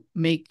do you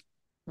make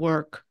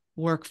work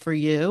for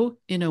you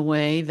in a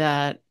way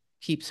that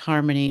keeps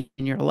harmony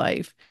in your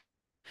life?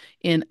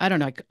 And I don't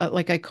know,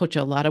 like I coach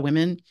a lot of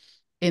women,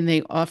 and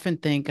they often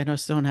think, I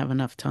just don't have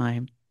enough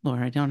time,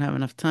 Laura. I don't have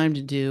enough time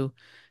to do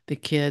the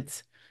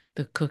kids,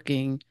 the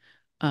cooking.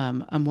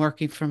 I'm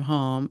working from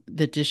home.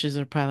 The dishes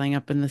are piling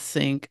up in the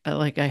sink.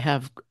 Like, I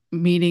have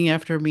meeting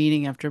after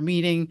meeting after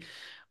meeting,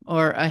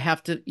 or I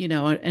have to,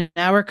 an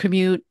hour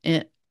commute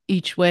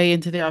each way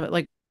into the office.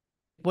 Like,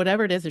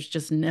 whatever it is, there's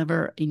just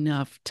never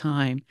enough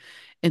time.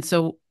 And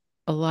so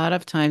a lot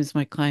of times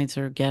my clients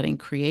are getting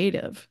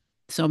creative.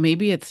 So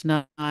maybe it's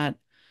not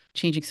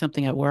changing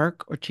something at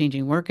work or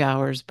changing work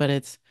hours, but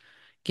it's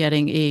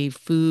getting a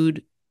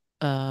food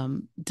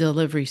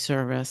delivery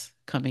service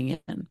coming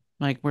in,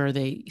 like where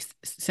they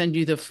send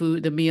you the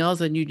food, the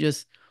meals, and you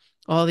just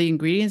all the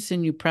ingredients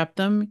and you prep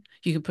them.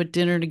 You can put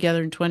dinner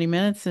together in 20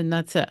 minutes and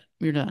that's it.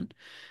 You're done.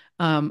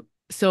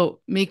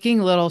 So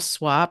making little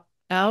swap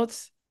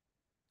outs,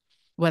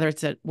 whether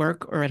it's at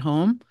work or at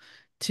home,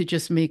 to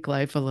just make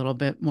life a little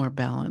bit more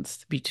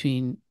balanced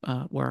between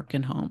work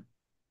and home.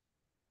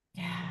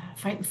 Yeah,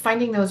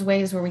 finding those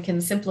ways where we can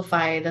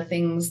simplify the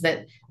things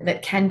that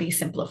can be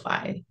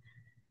simplified.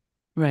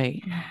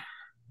 Right.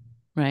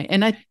 Right.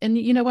 And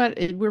you know what?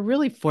 We're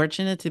really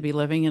fortunate to be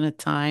living in a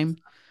time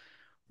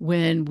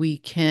when we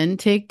can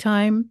take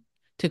time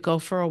to go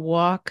for a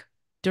walk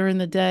during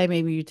the day.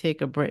 Maybe you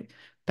take a break.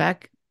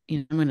 Back,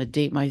 I'm going to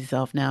date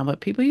myself now,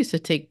 but people used to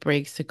take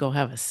breaks to go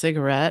have a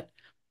cigarette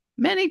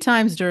many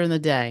times during the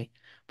day.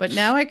 But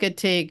now I could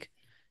take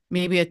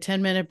maybe a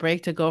 10-minute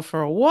break to go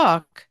for a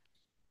walk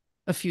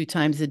a few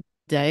times a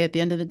day, at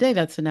the end of the day,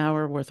 that's an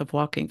hour worth of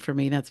walking for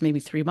me. That's maybe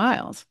 3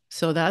 miles.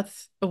 So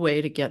that's a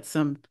way to get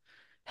some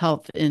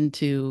health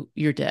into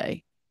your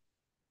day.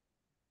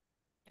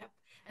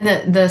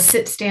 And the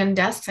sit stand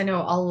desks, I know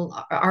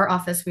all our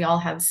office, we all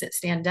have sit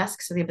stand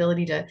desks. So the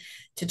ability to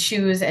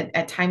choose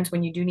at times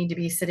when you do need to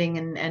be sitting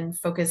and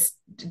focused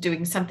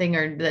doing something,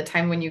 or the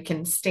time when you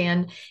can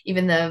stand,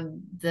 even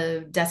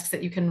the desks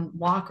that you can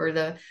walk, or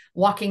the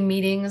walking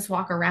meetings,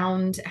 walk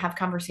around, have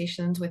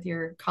conversations with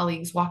your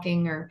colleagues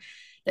walking, or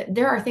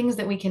there are things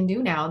that we can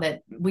do now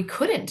that we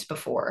couldn't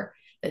before.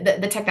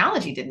 The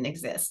technology didn't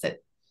exist. That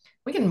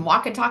we can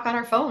walk and talk on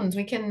our phones.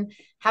 We can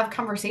have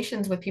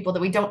conversations with people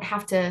that we don't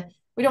have to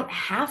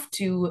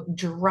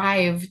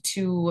drive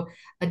to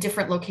a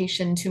different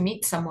location to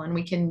meet someone.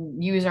 We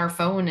can use our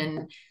phone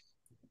and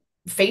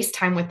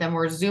FaceTime with them,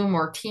 or Zoom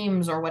or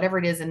Teams or whatever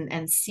it is,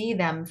 and see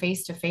them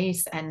face to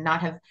face, and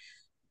not have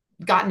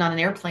gotten on an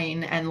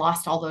airplane and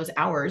lost all those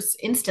hours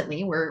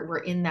instantly. We're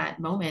in that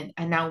moment.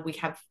 And now we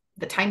have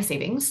the time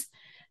savings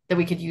that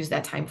we could use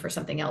that time for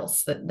something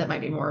else that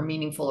might be more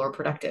meaningful or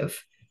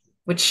productive,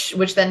 which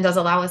then does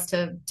allow us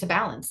to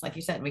balance. Like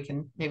you said,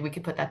 maybe we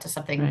could put that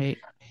to Right.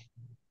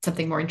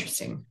 something more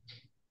interesting.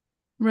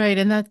 Right.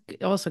 And that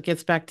also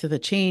gets back to the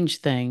change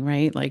thing,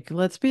 right? Like,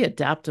 let's be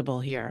adaptable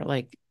here.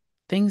 Like,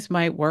 things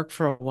might work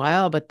for a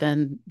while, but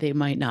then they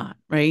might not,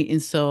 right?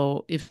 And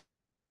so if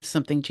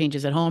something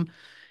changes at home,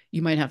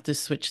 you might have to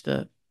switch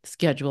the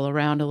schedule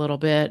around a little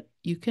bit.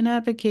 You can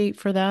advocate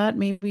for that.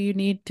 Maybe you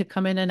need to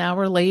come in an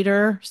hour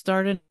later,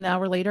 start an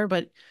hour later.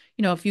 But,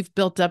 if you've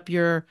built up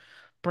your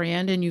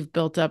brand and you've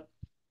built up,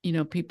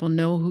 people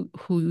know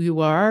who you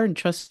are and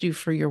trust you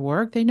for your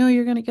work, they know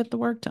you're going to get the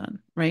work done,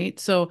 right?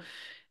 So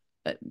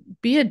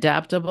be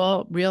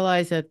adaptable,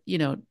 realize that,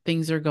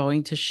 things are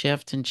going to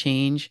shift and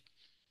change,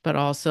 but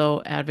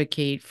also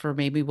advocate for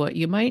maybe what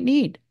you might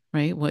need,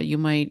 right? What you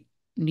might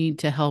need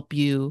to help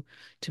you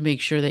to make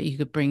sure that you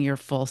could bring your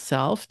full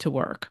self to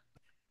work.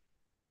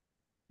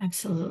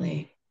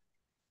 Absolutely.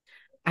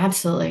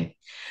 Absolutely.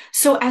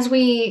 So, as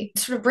we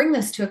sort of bring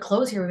this to a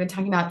close here, we've been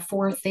talking about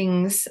four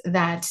things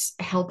that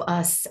help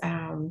us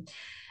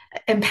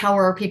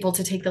empower people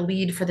to take the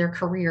lead for their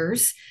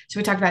careers. So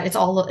we talked about it's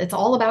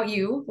all about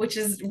you, which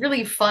is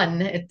really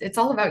fun. It's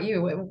all about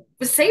you.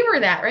 Savor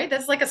that, right?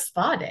 That's like a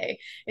spa day.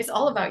 It's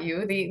all about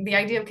you. The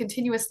idea of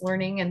continuous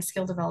learning and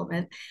skill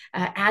development,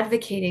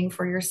 advocating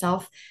for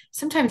yourself,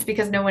 sometimes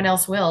because no one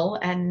else will,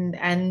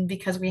 and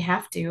because we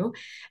have to,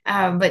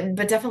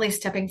 but definitely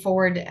stepping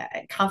forward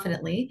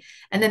confidently,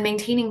 and then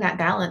maintaining that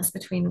balance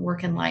between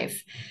work and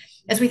life.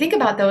 As we think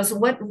about those,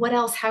 what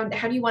else, how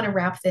do you want to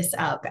wrap this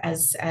up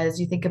as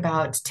you think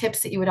about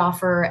tips that you would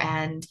offer,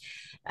 and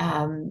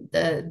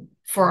the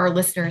for our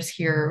listeners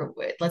here,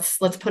 let's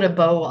put a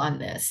bow on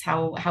this.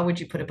 How would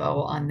you put a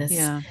bow on this?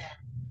 Yeah.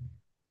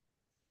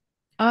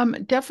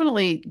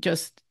 Definitely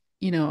just,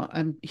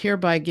 I'm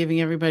hereby giving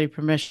everybody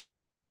permission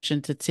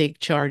to take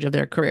charge of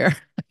their career.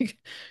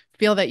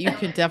 Feel that you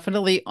can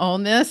definitely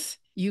own this.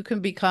 You can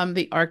become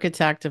the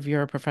architect of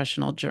your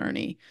professional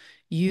journey.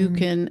 You Mm,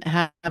 can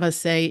have a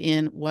say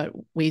in what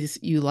ways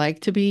you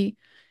like to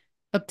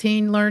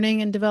obtain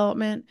learning and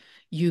development.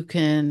 You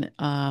can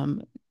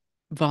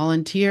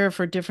volunteer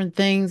for different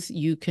things.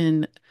 You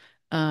can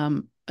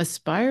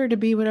aspire to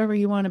be whatever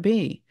you want to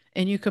be,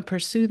 and you could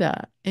pursue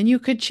that. And you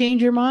could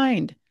change your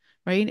mind,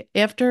 right?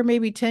 After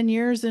maybe 10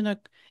 years in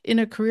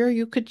a career,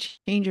 you could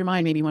change your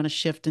mind. Maybe you want to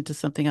shift into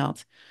something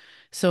else.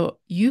 So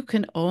you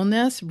can own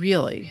this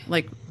really,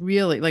 like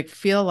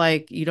feel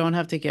like you don't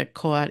have to get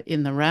caught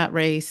in the rat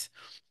race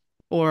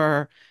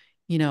or,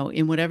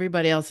 in what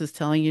everybody else is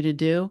telling you to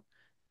do.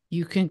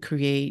 You can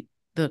create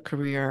the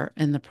career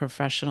and the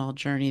professional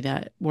journey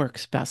that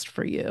works best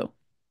for you.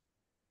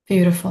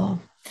 beautiful.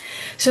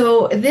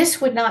 So this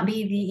would not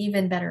be the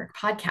Even Better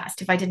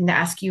podcast if I didn't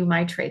ask you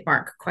my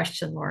trademark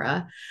question,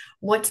 Laura.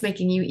 What's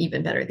making you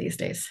even better these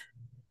days?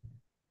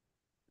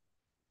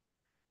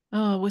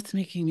 Oh, what's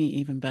making me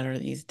even better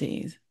these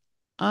days?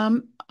 I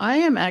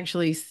am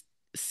actually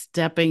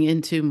stepping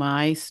into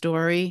my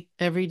story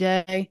every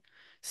day.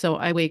 So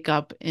I wake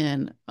up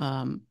and,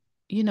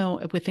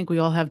 we think we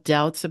all have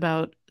doubts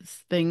about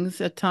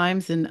things at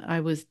times, and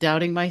I was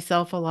doubting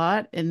myself a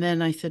lot. And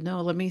then I said,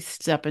 no, let me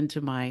step into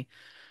my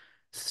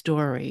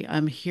story.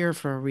 I'm here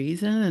for a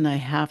reason, and I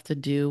have to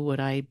do what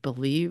I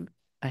believe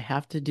I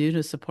have to do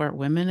to support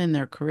women in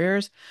their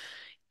careers.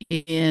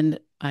 And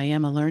I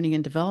am a learning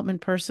and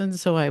development person,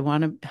 so I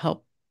want to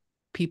help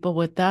people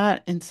with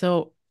that. And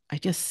so I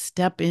just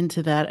step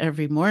into that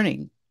every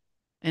morning.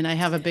 And I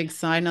have a big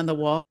sign on the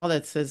wall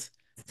that says,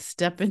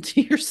 step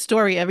into your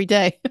story every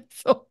day.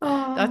 So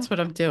Oh, that's what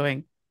I'm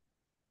doing.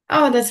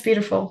 oh, that's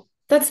beautiful.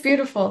 That's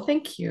beautiful.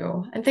 Thank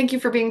you. And thank you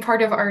for being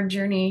part of our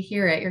journey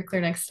here at Your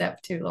Clear Next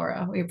Step too,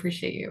 Laura. We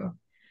appreciate you.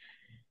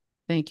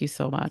 Thank you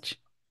so much.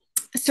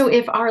 So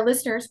if our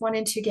listeners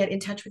wanted to get in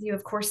touch with you,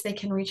 of course, they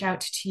can reach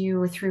out to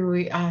you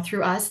through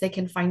us. They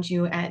can find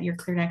you at Your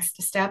Clear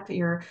Next Step.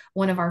 You're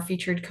one of our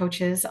featured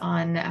coaches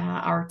on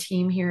our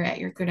team here at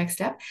Your Clear Next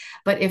Step.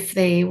 But if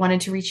they wanted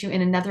to reach you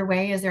in another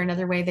way, is there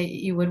another way that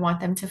you would want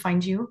them to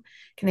find you?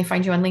 Can they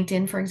find you on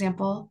LinkedIn, for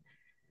example?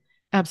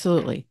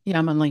 Absolutely. Yeah,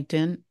 I'm on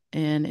LinkedIn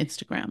and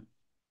Instagram.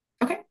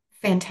 Okay,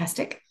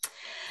 fantastic.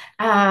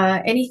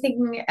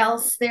 Anything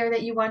else there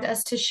that you want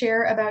us to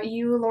share about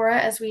you, Laura,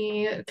 as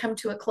we come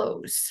to a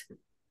close?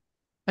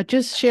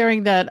 Just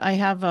sharing that I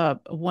have a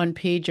one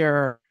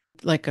pager,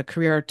 like a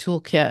career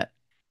toolkit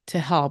to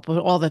help with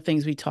all the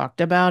things we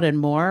talked about and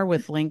more,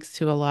 with links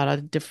to a lot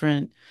of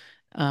different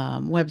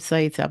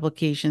websites,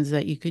 applications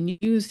that you can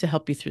use to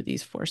help you through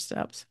these 4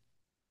 steps.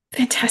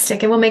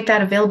 Fantastic. And we'll make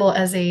that available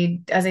as a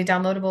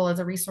downloadable, as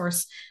a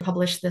resource,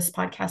 publish this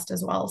podcast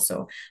as well.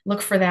 So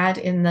look for that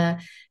in the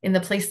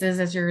places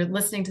as you're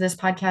listening to this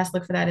podcast,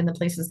 look for that in the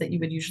places that you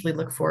would usually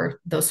look for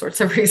those sorts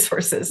of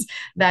resources.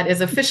 That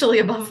is officially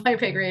above my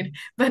pay grade,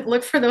 but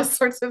look for those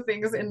sorts of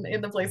things in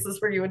the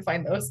places where you would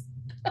find those.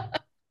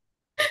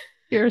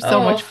 You're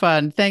so much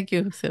fun. Thank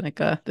you,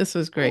 Seneca. This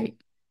was great.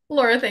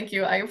 Laura, thank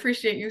you. I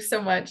appreciate you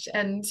so much.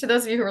 And to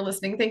those of you who are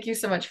listening, thank you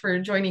so much for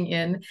joining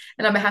in.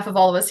 And on behalf of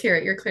all of us here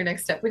at Your Clear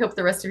Next Step, we hope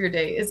the rest of your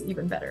day is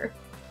even better.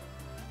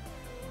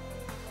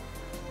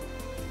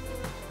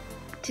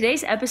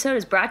 Today's episode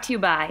is brought to you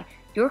by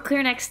Your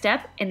Clear Next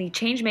Step and the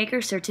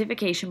Changemaker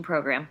Certification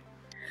Program.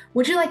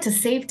 Would you like to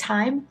save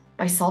time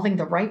by solving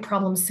the right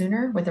problem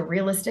sooner with a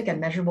realistic and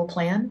measurable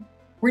plan?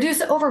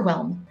 Reduce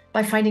overwhelm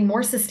by finding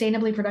more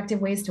sustainably productive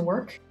ways to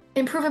work?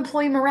 Improve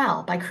employee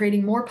morale by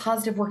creating more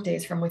positive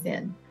workdays from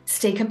within.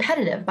 Stay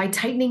competitive by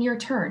tightening your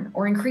turn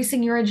or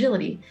increasing your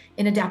agility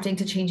in adapting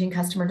to changing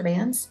customer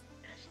demands.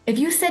 If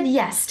you said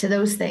yes to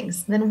those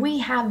things, then we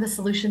have the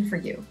solution for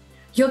you.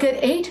 You'll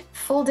get 8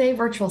 full-day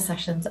virtual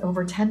sessions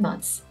over 10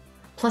 months,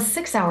 plus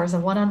 6 hours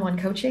of one-on-one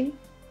coaching,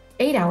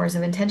 8 hours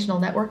of intentional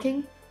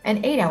networking,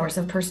 and 8 hours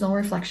of personal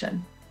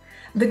reflection.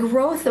 The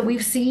growth that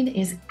we've seen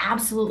is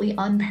absolutely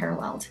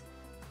unparalleled.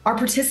 Our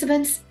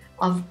participants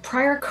of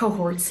prior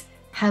cohorts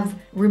have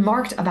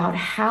remarked about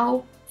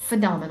how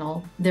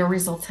phenomenal their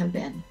results have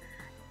been.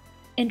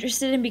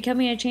 Interested in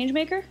becoming a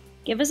changemaker?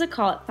 Give us a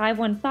call at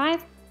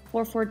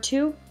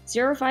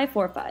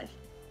 515-442-0545.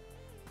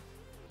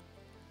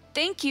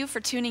 Thank you for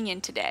tuning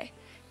in today.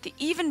 The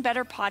Even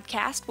Better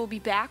podcast will be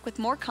back with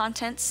more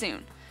content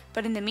soon.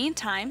 But in the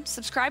meantime,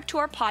 subscribe to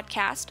our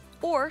podcast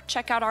or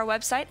check out our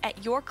website at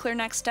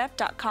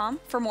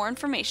yourclearnextstep.com for more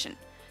information.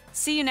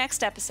 See you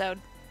next episode.